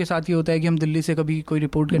हम लोगों के साथ ये होता है कि हम दिल्ली से कभी कोई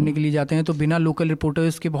रिपोर्ट करने के लिए जाते हैं तो बिना लोकल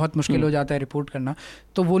रिपोर्टर्स के बहुत मुश्किल हो जाता है रिपोर्ट करना।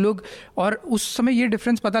 तो वो लोग, और उस समय ये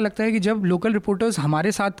डिफरेंस पता लगता है कि जब लोकल रिपोर्टर्स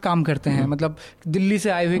हमारे साथ काम करते हैं, मतलब दिल्ली से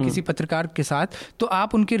आए हुए किसी पत्रकार के साथ, तो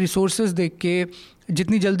आप उनके रिसोर्सेज देख के,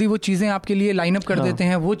 जितनी जल्दी वो चीज़ें आपके लिए लाइन अप कर देते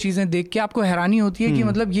हैं, वो चीज़ें देख के आपको हैरानी होती है कि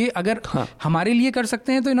मतलब ये अगर हमारे लिए कर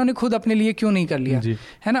सकते हैं तो इन्होंने खुद अपने लिए क्यों नहीं कर लिया,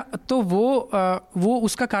 है ना। तो वो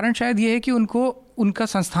उसका कारण शायद ये है कि उनका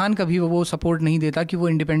संस्थान कभी वो सपोर्ट नहीं देता कि वो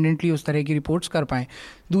इंडिपेंडेंटली उस तरह की रिपोर्ट्स कर पाएँ।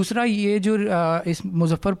 दूसरा ये जो इस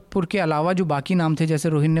मुजफ्फरपुर के अलावा जो बाकी नाम थे, जैसे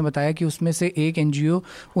रोहिन ने बताया कि उसमें से एक NGO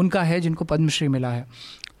उनका है जिनको पद्मश्री मिला है,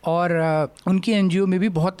 और उनकी NGO में भी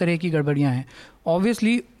बहुत तरह की गड़बड़ियाँ हैं।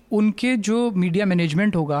 ऑब्वियसली उनके जो मीडिया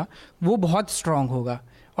मैनेजमेंट होगा वो बहुत स्ट्रांग होगा,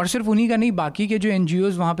 और सिर्फ उन्हीं का नहीं, बाकी के जो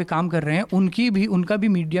NGOs वहाँ पे काम कर रहे हैं उनका भी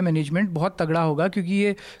मीडिया मैनेजमेंट बहुत तगड़ा होगा, क्योंकि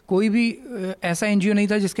ये कोई भी ऐसा NGO नहीं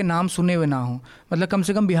था जिसके नाम सुने हुए ना हो। मतलब कम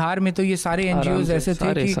से कम बिहार में तो ये सारे NGOs ऐसे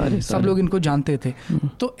थे कि सब लोग इनको जानते थे।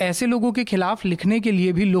 तो ऐसे लोगों के खिलाफ लिखने के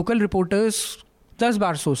लिए भी लोकल रिपोर्टर्स 10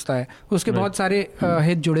 बार सोचता है, उसके बहुत सारे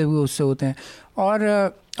हित जुड़े हुए उससे होते हैं। और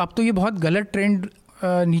अब तो ये बहुत गलत ट्रेंड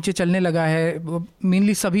नीचे चलने लगा है।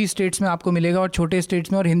 मेनली सभी स्टेट्स में आपको मिलेगा, और छोटे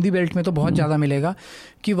स्टेट्स में और हिंदी बेल्ट में तो बहुत ज़्यादा मिलेगा,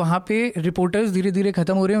 कि वहाँ पे रिपोर्टर्स धीरे धीरे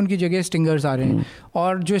ख़त्म हो रहे हैं, उनकी जगह स्टिंगर्स आ रहे हैं।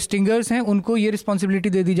 और जो स्टिंगर्स हैं उनको ये रिस्पॉन्सिबिलिटी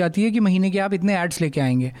दे दी जाती है कि महीने के आप इतने एड्स लेके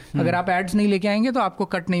आएंगे, अगर आप एड्स नहीं लेके आएंगे तो आपको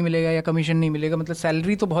कट नहीं मिलेगा या कमीशन नहीं मिलेगा। मतलब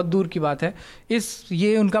सैलरी तो बहुत दूर की बात है।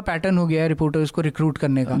 ये उनका पैटर्न हो गया है रिपोर्टर्स को रिक्रूट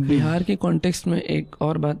करने का। बिहार के कॉन्टेक्स्ट में एक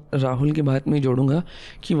और बात राहुल की बात में जोड़ूंगा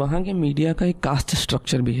कि वहाँ के मीडिया का एक कास्ट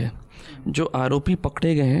स्ट्रक्चर भी है। जो आरोपी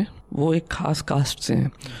पकड़े गए हैं वो एक खास कास्ट से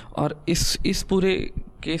हैं, और इस पूरे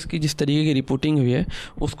केस की जिस तरीके की रिपोर्टिंग हुई है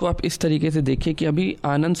उसको आप इस तरीके से देखिए कि अभी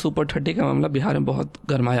आनंद सुपर 30 का मामला बिहार में बहुत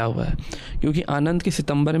गरमाया हुआ है, क्योंकि आनंद की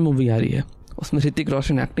सितंबर में मूवी आ रही है, उसमें ऋतिक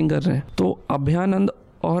रोशन एक्टिंग कर रहे हैं। तो अभयानंद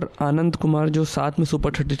और आनंद कुमार जो साथ में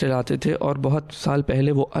सुपर 30 चलाते थे और बहुत साल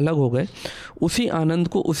पहले वो अलग हो गए, उसी आनंद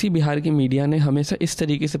को उसी बिहार की मीडिया ने हमेशा इस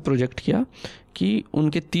तरीके से प्रोजेक्ट किया कि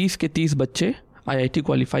उनके 30 के 30 बच्चे IIT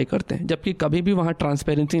क्वालिफाई करते हैं, जबकि कभी भी वहाँ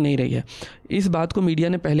ट्रांसपेरेंसी नहीं रही है। इस बात को मीडिया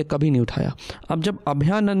ने पहले कभी नहीं उठाया। अब जब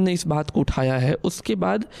अभयानंद ने इस बात को उठाया है, उसके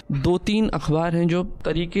बाद 2-3 अखबार हैं जो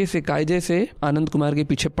तरीके से कायदे से आनंद कुमार के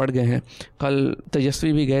पीछे पड़ गए हैं। कल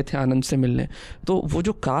तेजस्वी भी गए थे आनंद से मिलने। तो वो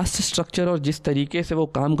जो कास्ट स्ट्रक्चर और जिस तरीके से वो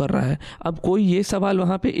काम कर रहा है, अब कोई ये सवाल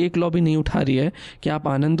वहाँ पे एक लॉबी नहीं उठा रही है कि आप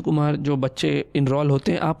आनंद कुमार जो बच्चे इनरोल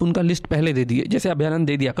होते हैं आप उनका लिस्ट पहले दे दिए, जैसे अभयानंद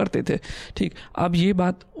दे दिया करते थे। ठीक, अब ये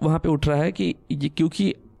बात वहाँ पे उठ रहा है कि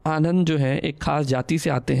क्योंकि आनंद जो है एक खास जाति से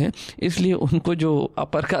आते हैं, इसलिए उनको जो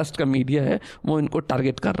अपर कास्ट का मीडिया है वो इनको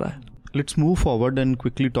टारगेट कर रहा है। Let's move forward and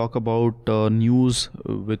quickly talk about news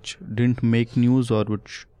which didn't make news or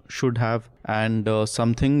which should have, and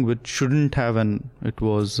something which shouldn't have, and it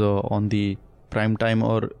was on the prime time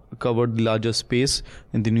or covered the larger space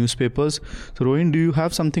in the newspapers. So Rohin, do you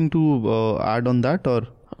have something to add on that or?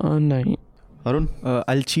 नहीं। Arun?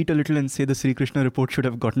 I'll cheat a little and say the Sri Krishna report should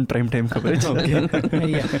have gotten prime time coverage.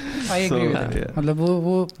 I agree with that. मतलब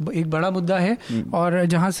वो एक बड़ा मुद्दा है। और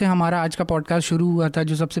जहाँ से हमारा आज का पॉडकास्ट शुरू हुआ था,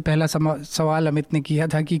 जो सबसे पहला सवाल अमित ने किया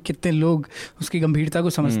था कि कितने लोग उसकी गंभीरता को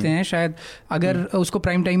समझते हैं, शायद अगर उसको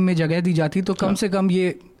प्राइम टाइम में जगह दी जाती तो कम से कम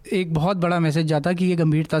ये एक बहुत बड़ा मैसेज जाता कि ये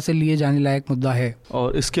गंभीरता से लिए जाने लायक मुद्दा है।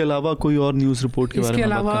 और इसके अलावा कोई और न्यूज़ रिपोर्ट के बारे में?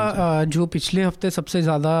 इसके अलावा जो पिछले हफ्ते सबसे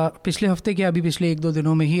ज़्यादा, पिछले हफ्ते के अभी पिछले 1-2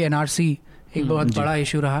 दिनों में ही NRC एक बहुत बड़ा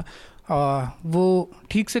इशू रहा, वो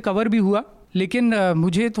ठीक से कवर भी हुआ, लेकिन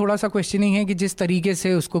मुझे थोड़ा सा क्वेश्चनिंग है कि जिस तरीके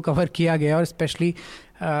से उसको कवर किया गया, और स्पेशली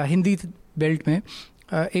हिंदी बेल्ट में,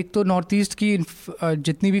 एक तो नॉर्थ ईस्ट की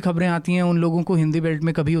जितनी भी खबरें आती हैं उन लोगों को हिंदी बेल्ट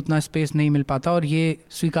में कभी उतना स्पेस नहीं मिल पाता, और ये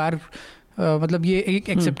स्वीकार मतलब ये एक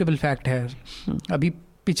एक्सेप्टेबल फैक्ट है। अभी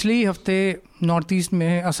पिछले ही हफ्ते नॉर्थ ईस्ट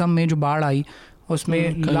में असम में जो बाढ़ आई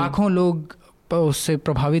उसमें लाखों लोग उससे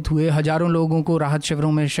प्रभावित हुए, हज़ारों लोगों को राहत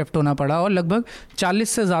शिविरों में शिफ्ट होना पड़ा, और लगभग 40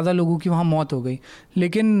 से ज़्यादा लोगों की वहाँ मौत हो गई।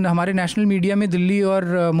 लेकिन हमारे नेशनल मीडिया में दिल्ली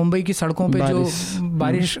और मुंबई की सड़कों पे जो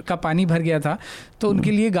बारिश का पानी भर गया था, तो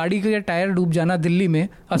उनके लिए गाड़ी का टायर डूब जाना दिल्ली में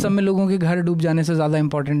असम में लोगों के घर डूब जाने से ज़्यादा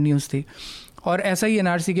इंपॉर्टेंट न्यूज़ थी। और ऐसा ही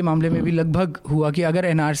NRC के मामले में भी लगभग हुआ कि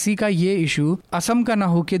अगर NRC का ये इशू असम का ना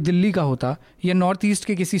हो के दिल्ली का होता या नॉर्थ ईस्ट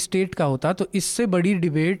के किसी स्टेट का होता, तो इससे बड़ी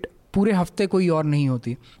डिबेट पूरे हफ्ते कोई और नहीं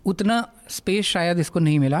होती। उतना स्पेस शायद इसको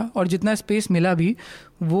नहीं मिला, और जितना स्पेस मिला भी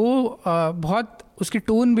वो बहुत, उसकी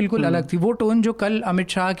टोन बिल्कुल अलग थी। वो टोन जो कल अमित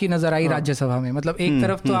शाह की नज़र आई राज्यसभा में। मतलब एक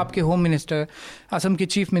तरफ तो आपके होम मिनिस्टर, असम के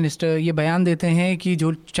चीफ मिनिस्टर ये बयान देते हैं कि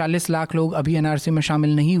जो 40 लाख लोग अभी NRC में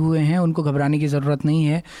शामिल नहीं हुए हैं उनको घबराने की ज़रूरत नहीं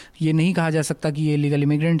है, ये नहीं कहा जा सकता कि ये इलीगल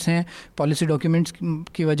इमिग्रेंट्स हैं, पॉलिसी डॉक्यूमेंट्स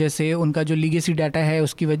की वजह से उनका जो लीगेसी डाटा है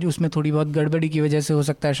उसकी वजह, उसमें थोड़ी बहुत गड़बड़ी की वजह से हो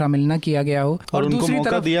सकता है शामिल ना किया गया हो, और दूसरी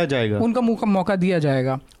तरफ दिया जाएगा, उनका मौका दिया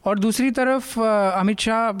जाएगा। और दूसरी तरफ अमित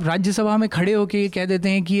शाह राज्यसभा में खड़े होकर ये कह देते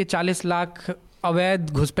हैं कि ये 40 लाख अवैध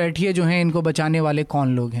घुसपैठिए जो हैं इनको बचाने वाले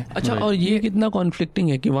कौन लोग हैं। अच्छा, और ये कितना कॉन्फ्लिक्टिंग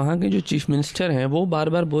है कि वहाँ के जो चीफ मिनिस्टर हैं वो बार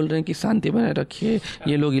बार बोल रहे हैं कि शांति बनाए रखिए,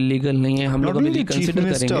 ये लोग इलीगल नहीं है, हम लोग अभी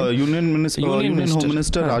रिकंसिडर करेंगे। Union home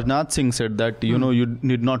minister Rajnath Singh said that you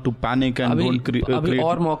need not to panic and don't create, अभी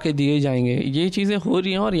और मौके दिए जाएंगे। ये चीज़ें हो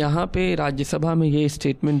रही हैं, और यहाँ पे राज्यसभा में ये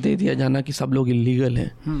स्टेटमेंट दे दिया जाना कि सब लोग इलीगल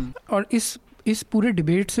हैं। और इस पूरे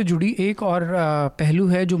डिबेट से जुड़ी एक और पहलू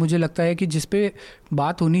है जो मुझे लगता है कि जिस पे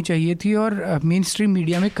बात होनी चाहिए थी और मेन स्ट्रीम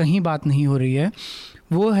मीडिया में कहीं बात नहीं हो रही है,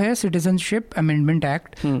 वो है सिटीजनशिप अमेंडमेंट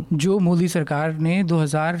एक्ट, जो मोदी सरकार ने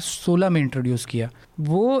 2016 में इंट्रोड्यूस किया।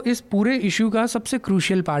 वो इस पूरे इशू का सबसे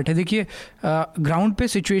क्रूशियल पार्ट है। देखिए, ग्राउंड पे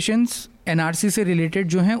सिचुएशंस एनआरसी से रिलेटेड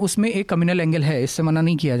जो हैं उसमें एक कम्युनल एंगल है, इससे मना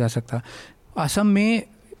नहीं किया जा सकता। असम में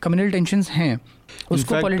कम्युनल टेंशंस हैं,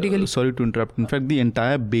 उसको politically, sorry to interrupt, in fact the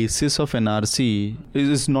entire basis of NRC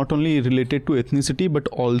is not only related to ethnicity but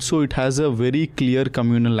also it has a very clear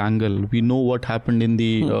communal angle. We know what happened in the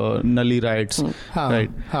Nali riots,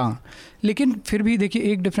 right? हाँ, लेकिन फिर भी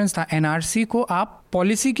देखिए एक difference था। NRC को आप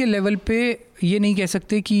policy के लेवल पे ये नहीं कह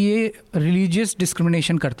सकते कि ये रिलीजियस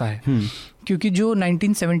डिस्क्रिमिनेशन करता है, क्योंकि जो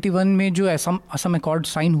 1971 में जो असम अकॉर्ड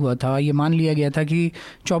साइन हुआ था, ये मान लिया गया था कि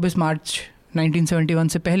 24 मार्च 1971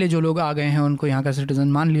 से पहले जो लोग आ गए हैं उनको यहाँ का सिटीजन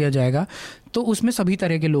मान लिया जाएगा। तो उसमें सभी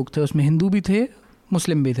तरह के लोग थे, उसमें हिंदू भी थे,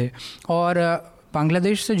 मुस्लिम भी थे, और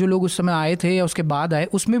बांग्लादेश से जो लोग उस समय आए थे या उसके बाद आए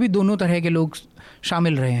उसमें भी दोनों तरह के लोग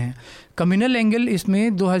शामिल रहे हैं। कम्युनल एंगल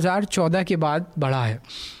इसमें 2014 के बाद बढ़ा है।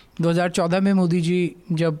 2014 में मोदी जी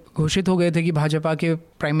जब घोषित हो गए थे कि भाजपा के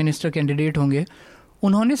प्राइम मिनिस्टर कैंडिडेट होंगे,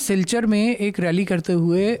 उन्होंने सिलचर में एक रैली करते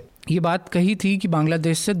हुए ये बात कही थी कि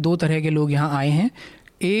बांग्लादेश से दो तरह के लोग यहाँ आए हैं,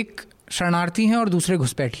 एक शरणार्थी हैं और दूसरे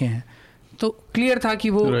घुसपैठिए हैं। तो क्लियर था कि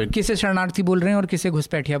वो किसे शरणार्थी बोल रहे हैं और किसे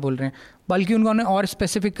घुसपैठिया बोल रहे हैं। बल्कि उन्होंने और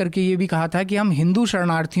स्पेसिफिक करके ये भी कहा था कि हम हिंदू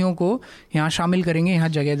शरणार्थियों को यहाँ शामिल करेंगे, यहाँ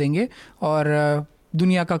जगह देंगे, और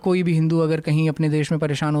दुनिया का कोई भी हिंदू अगर कहीं अपने देश में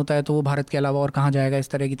परेशान होता है तो वो भारत के अलावा और कहाँ जाएगा, इस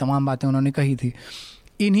तरह की तमाम बातें उन्होंने कही थी।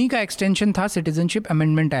 इन्हीं का एक्सटेंशन था सिटीजनशिप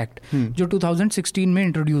अमेंडमेंट एक्ट, जो 2016 में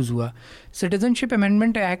इंट्रोड्यूस हुआ। सिटीजनशिप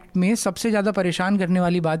अमेंडमेंट एक्ट में सबसे ज़्यादा परेशान करने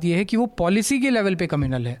वाली बात यह है कि वो पॉलिसी के लेवल पे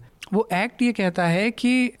कम्युनल है। वो एक्ट ये कहता है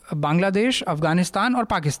कि बांग्लादेश, अफगानिस्तान और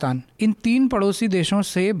पाकिस्तान, इन तीन पड़ोसी देशों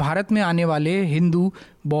से भारत में आने वाले हिंदू,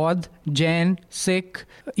 बौद्ध, जैन, सिख,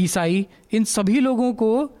 ईसाई, इन सभी लोगों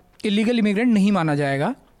को इलीगल इमिग्रेंट नहीं माना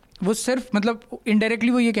जाएगा। वो सिर्फ मतलब इनडायरेक्टली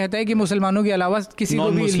वो ये कहता है कि मुसलमानों के अलावा किसी को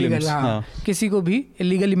भी इलीगल, किसी को भी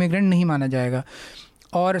इलीगल इमिग्रेंट नहीं माना जाएगा।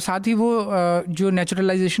 और साथ ही वो जो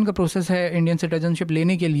नेचुरलाइजेशन का प्रोसेस है इंडियन सिटीजनशिप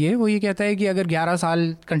लेने के लिए, वो ये कहता है कि अगर 11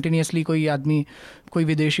 साल कंटिन्यूसली कोई आदमी, कोई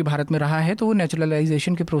विदेशी भारत में रहा है तो वो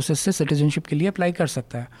नेचुरलाइजेशन के प्रोसेस से सिटीजनशिप के लिए अप्लाई कर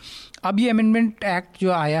सकता है। अब ये अमेंडमेंट एक्ट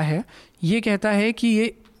जो आया है ये कहता है कि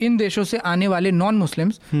ये इन देशों से आने वाले नॉन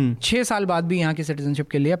मुस्लिम्स 6 साल बाद भी यहाँ की सिटीजनशिप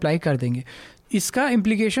के लिए अप्लाई कर देंगे। इसका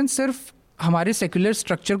इम्प्लीकेशन सिर्फ हमारे सेक्युलर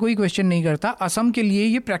स्ट्रक्चर को ही क्वेश्चन नहीं करता, असम के लिए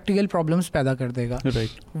ये प्रैक्टिकल प्रॉब्लम्स पैदा कर देगा।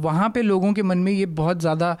 वहाँ पे लोगों के मन में ये बहुत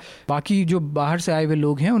ज़्यादा, बाकी जो बाहर से आए हुए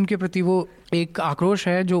लोग हैं उनके प्रति वो एक आक्रोश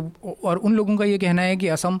है जो, और उन लोगों का ये कहना है कि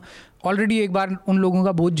असम ऑलरेडी एक बार उन लोगों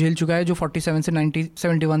का बोझ झेल चुका है जो 47 से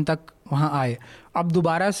 71 तक वहाँ आए। अब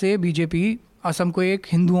दोबारा से बीजेपी असम को एक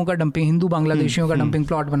हिंदुओं का डंपिंग, हिंदू बांग्लादेशियों का डंपिंग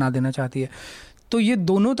प्लॉट बना देना चाहती है। तो ये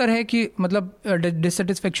दोनों तरह की मतलब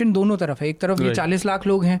डिससेटिस्फेक्शन दोनों तरफ है। एक तरफ ये 40 लाख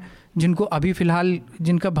लोग हैं जिनको अभी फ़िलहाल,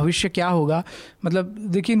 जिनका भविष्य क्या होगा, मतलब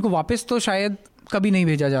देखिए इनको वापस तो शायद कभी नहीं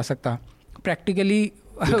भेजा जा सकता practically,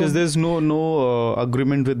 because there's no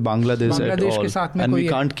agreement with Bangladesh at all, के साथ में, and we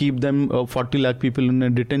can't keep them 40 lakh people in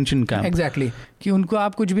a detention camp. Exactly, कि उनको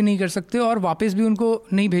आप कुछ भी नहीं कर सकते और वापस भी उनको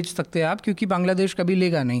नहीं भेज सकते आप, क्योंकि बांग्लादेश कभी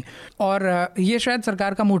लेगा नहीं। और ये शायद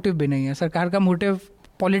सरकार का मोटिव भी नहीं है। सरकार का मोटिव,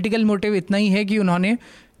 पॉलिटिकल मोटिव इतना ही है कि उन्होंने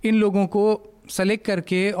इन लोगों को सेलेक्ट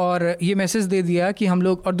करके और ये मैसेज दे दिया कि हम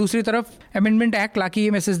लोग, और दूसरी तरफ अमेंडमेंट एक्ट लाके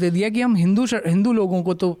ये मैसेज दे दिया कि हम हिंदू लोगों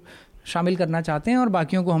को तो शामिल करना चाहते हैं और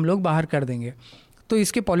बाकियों को हम लोग बाहर कर देंगे। तो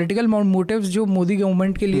इसके पॉलिटिकल मोटिव्स जो मोदी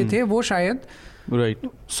गवर्नमेंट के लिए थे वो शायद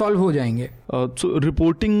सॉल्व हो जाएंगे। So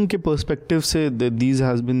reporting के perspective से these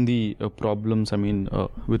has been the problems, I mean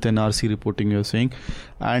with NRC reporting you're saying,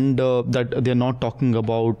 and that they're not talking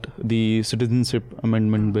about the citizenship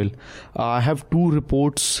amendment bill. I have 2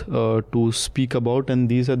 reports to speak about,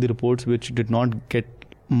 and these are the reports which did not get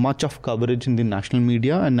much of coverage in the national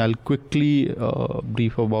media, and I'll quickly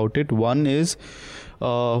brief about it. One is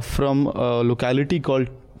from a locality called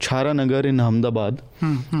Charanagar in Ahmedabad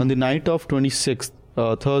on the night of 26th,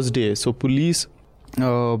 Thursday. So police, 2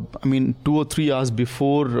 or 3 hours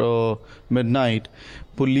before midnight,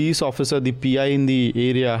 police officer, the PI in the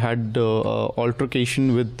area, had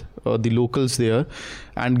altercation with the locals there,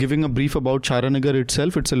 and giving a brief about Charanagar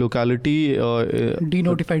itself. It's a locality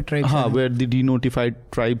denotified tribes, where the denotified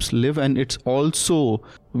tribes live, and it's also,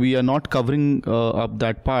 we are not covering up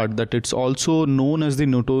that part, that it's also known as the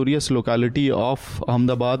notorious locality of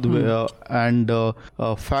Ahmedabad, and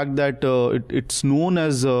fact that it's known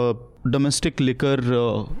as domestic liquor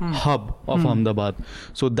hub of Ahmedabad.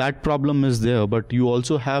 So that problem is there, but you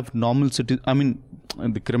also have normal cities,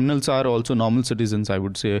 the criminals are also normal citizens, I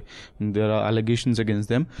would say. There are allegations against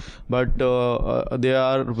them, but they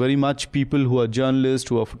are very much people who are journalists,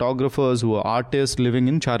 who are photographers, who are artists living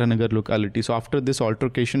in Charanagar locality. So after this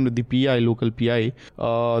altercation with the PI, local PI,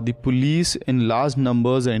 the police in large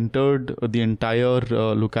numbers entered the entire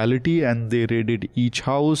locality, and they raided each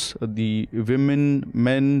house. The women,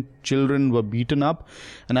 men, children were beaten up,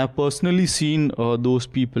 and I've personally seen those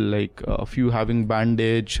people, like a few having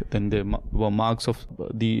bandage, then there were marks of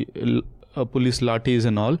the police lathis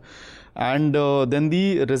and all. And then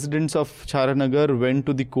the residents of Charanagar went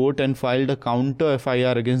to the court and filed a counter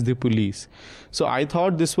FIR against the police. So I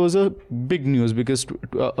thought this was a big news, because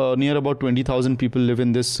near about 20,000 people live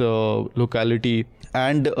in this locality,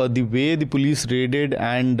 and the way the police raided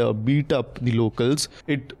and beat up the locals,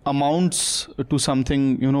 it amounts to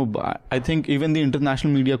something, you know, I think even the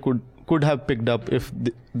international media could have picked up if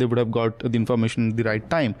they would have got the information at the right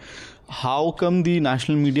time. How come the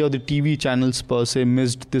national media or the TV channels per se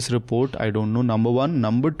missed this report? I don't know, number one.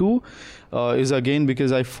 Number two is again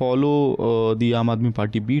because I follow the Aam Aadmi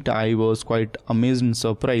Party beat. I was quite amazed and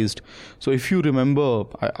surprised. So if you remember,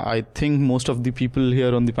 I think most of the people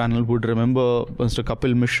here on the panel would remember Mr.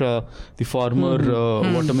 Kapil Mishra, the former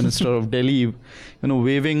water minister of Delhi, you know,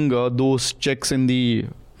 waving those checks in the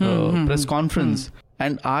press conference.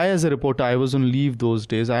 And I, as a reporter, I was on leave those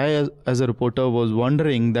days. I, as a reporter, was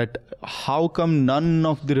wondering that how come none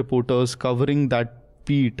of the reporters covering that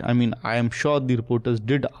beat, I mean, I am sure the reporters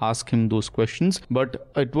did ask him those questions, but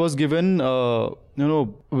it was given,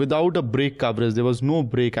 without a break coverage. There was no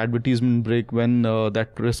break, advertisement break, when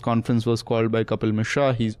that press conference was called by Kapil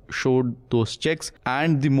Mishra. He showed those checks,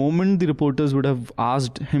 and the moment the reporters would have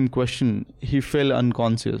asked him question, he fell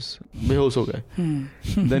unconscious. Behosh ho gaye.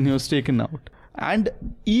 Then he was taken out. And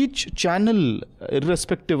each channel,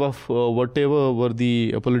 irrespective of whatever were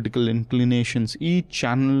the political inclinations, each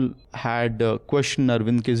channel had questioned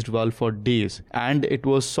Arvind Kejriwal for days. And it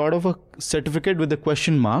was sort of a certificate with a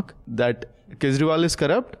question mark that Kejriwal is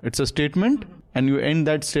corrupt. It's a statement, and you end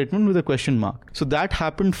that statement with a question mark. So that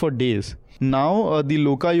happened for days. Now the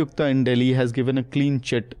Lokayukta in Delhi has given a clean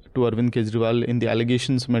chit to Arvind Kejriwal in the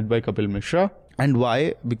allegations made by Kapil Mishra. And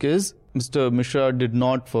why? Because Mr. Mishra did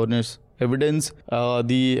not furnish evidence.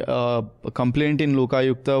 The complaint in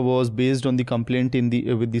Lokayukta was based on the complaint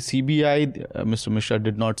with the CBI. Mr. Mishra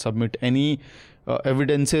did not submit any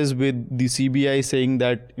evidences with the CBI saying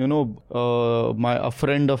that, a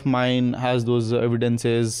friend of mine has those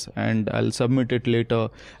evidences and I'll submit it later.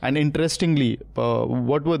 And interestingly,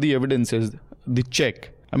 what were the evidences? The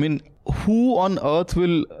check. I mean, who on earth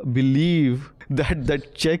will believe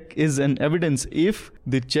that check is an evidence? If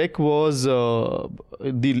the check was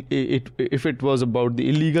if it was about the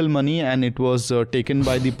illegal money and it was taken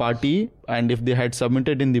by the party, and if they had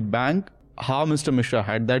submitted in the bank, how Mr. Mishra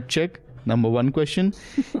had that check? Number one question.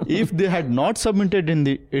 If they had not submitted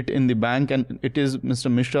it in the bank and it is Mr.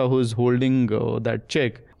 Mishra who is holding that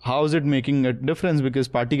check, how is it making a difference? Because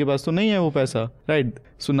party ke paas to nahi hai wo paisa, right?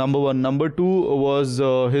 So number one. Number two was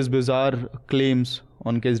his bizarre claims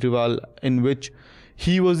on Kejriwal, in which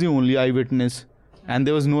he was the only eyewitness and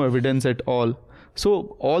there was no evidence at all.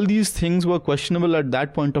 So all these things were questionable at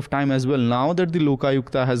that point of time as well. Now that the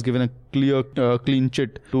Lokayukta has given a clear, clean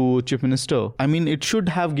chit to Chief Minister, I mean, it should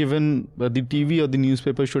have given, the TV or the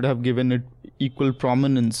newspaper should have given it equal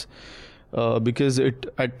prominence, because it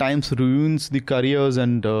at times ruins the careers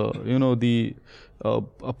and, the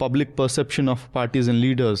public perception of parties and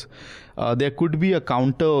leaders. There could be a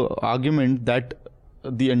counter argument that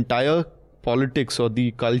the entire politics or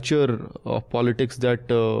the culture of politics that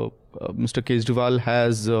Mr. Kejriwal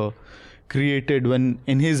has created when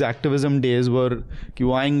in his activism days were कि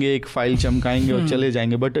वो आएंगे एक file चमकाएंगे और चले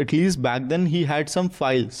जाएंगे. But at least back then he had some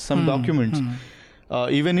files, some documents.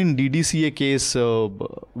 Even in DDCA case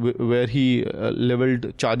where he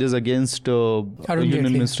leveled charges against Union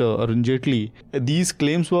Minister Arun Jaitley, these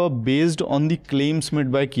claims were based on the claims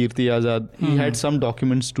made by Kirti Azad. He had some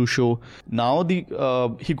documents to show. Now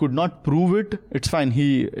he could not prove it. It's fine.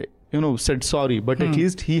 He said sorry, but at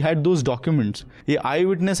least he had those documents. ये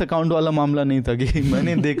eyewitness account वाला मामला नहीं था कि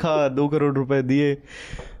मैंने देखा 2 crore रुपए दिए.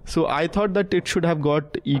 So I thought that it should have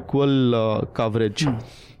got equal coverage.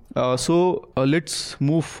 So let's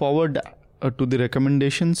move forward to the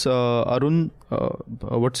recommendations. Arun,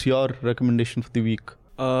 what's your recommendation for the week?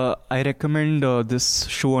 I recommend this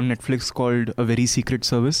show on Netflix called A Very Secret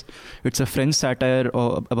Service. It's a French satire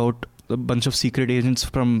about a bunch of secret agents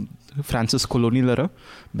from France's colonial era,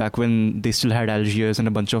 back when they still had Algiers and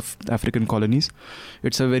a bunch of African colonies.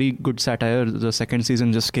 It's a very good satire. The second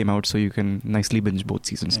season just came out, so you can nicely binge both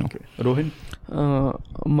seasons now. Rohin?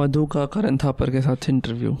 मधु का करण थापर के साथ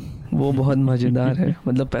interview वो बहुत मज़ेदार है.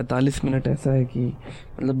 मतलब 45 minute ऐसा है कि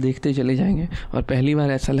मतलब देखते चले जाएंगे. और पहली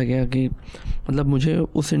बार ऐसा लगेगा कि मतलब मुझे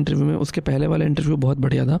उस इंटरव्यू में, उसके पहले वाला इंटरव्यू बहुत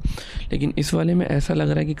बढ़िया था, लेकिन इस वाले में ऐसा लग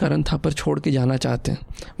रहा है कि करण थापर छोड़ के जाना चाहते हैं,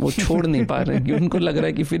 वो छोड़ नहीं पा रहे हैं कि उनको लग रहा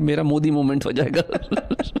है कि फिर मेरा मोदी मोमेंट हो जाएगा.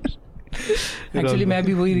 एक्चुअली मैं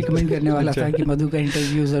भी वही रिकमेंड करने वाला था कि मधु का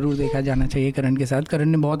इंटरव्यू जरूर देखा जाना चाहिए करण के साथ. करण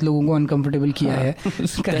ने बहुत लोगों को अनकंफर्टेबल किया है.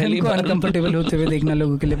 करण को अनकंफर्टेबल होते हुए देखना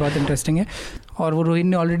लोगों के लिए बहुत इंटरेस्टिंग है, और वो रोहित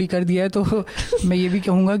ने ऑलरेडी कर दिया है. तो मैं ये भी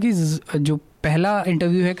कहूँगा कि जो पहला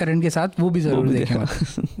इंटरव्यू है करण के साथ वो भी जरूर देखें.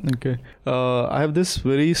 Okay. I have this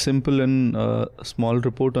very simple and small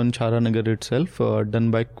report on Charanagar itself,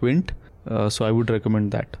 done by Quint. So I would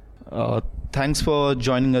recommend that. Thanks for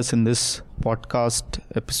joining us in this podcast,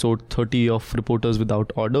 episode 30 of Reporters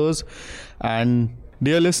Without Orders. And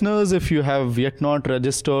dear listeners, if you have yet not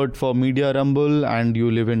registered for Media Rumble and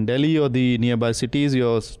you live in Delhi or the nearby cities,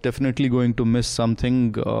 you're definitely going to miss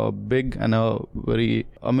something big and a very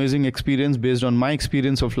amazing experience based on my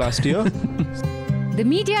experience of last year. The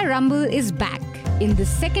Media Rumble is back. In this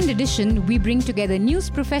second edition, we bring together news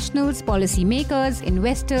professionals, policymakers,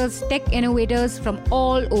 investors, tech innovators from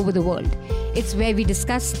all over the world. It's where we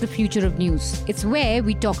discuss the future of news. It's where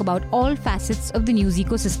we talk about all facets of the news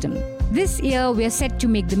ecosystem. This year, we are set to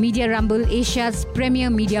make the Media Rumble Asia's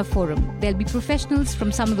premier media forum. There'll be professionals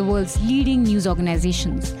from some of the world's leading news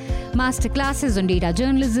organizations. Masterclasses on data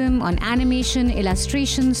journalism, on animation,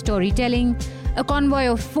 illustration, storytelling. A convoy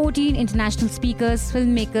of 14 international speakers,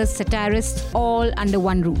 filmmakers, satirists, all under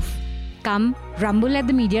one roof. Come rumble at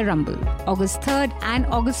the Media Rumble, August 3rd and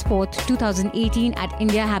August 4th, 2018 at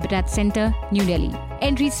India Habitat Centre, New Delhi.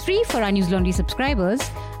 Entry is free for our News Laundry subscribers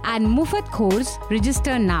and Mufat Khors.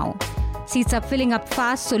 Register now. Seats are filling up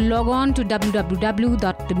fast, so log on to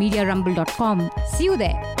www.themediarumble.com. See you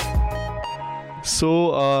there.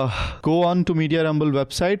 So go on to Media Rumble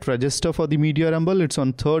website, register for the Media Rumble. It's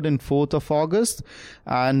on 3rd and 4th of August,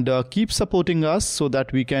 and keep supporting us so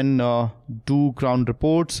that we can do ground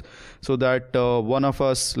reports, so that one of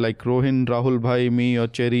us like Rohin, Rahul Bhai, me or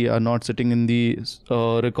Cherry are not sitting in the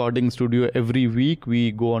recording studio every week.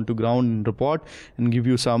 We go on to ground and report and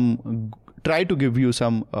try to give you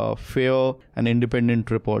some fair and independent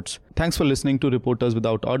reports. Thanks for listening to Reporters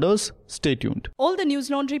Without Orders. Stay tuned. All the News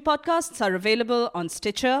Laundry podcasts are available on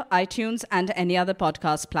Stitcher, iTunes, and any other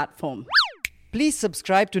podcast platform. Please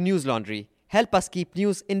subscribe to News Laundry. Help us keep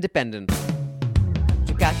news independent.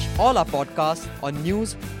 To catch all our podcasts on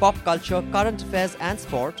news, pop culture, current affairs, and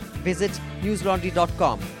sport, visit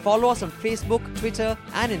newslaundry.com. Follow us on Facebook, Twitter,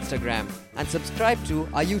 and Instagram, and subscribe to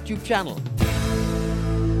our YouTube channel.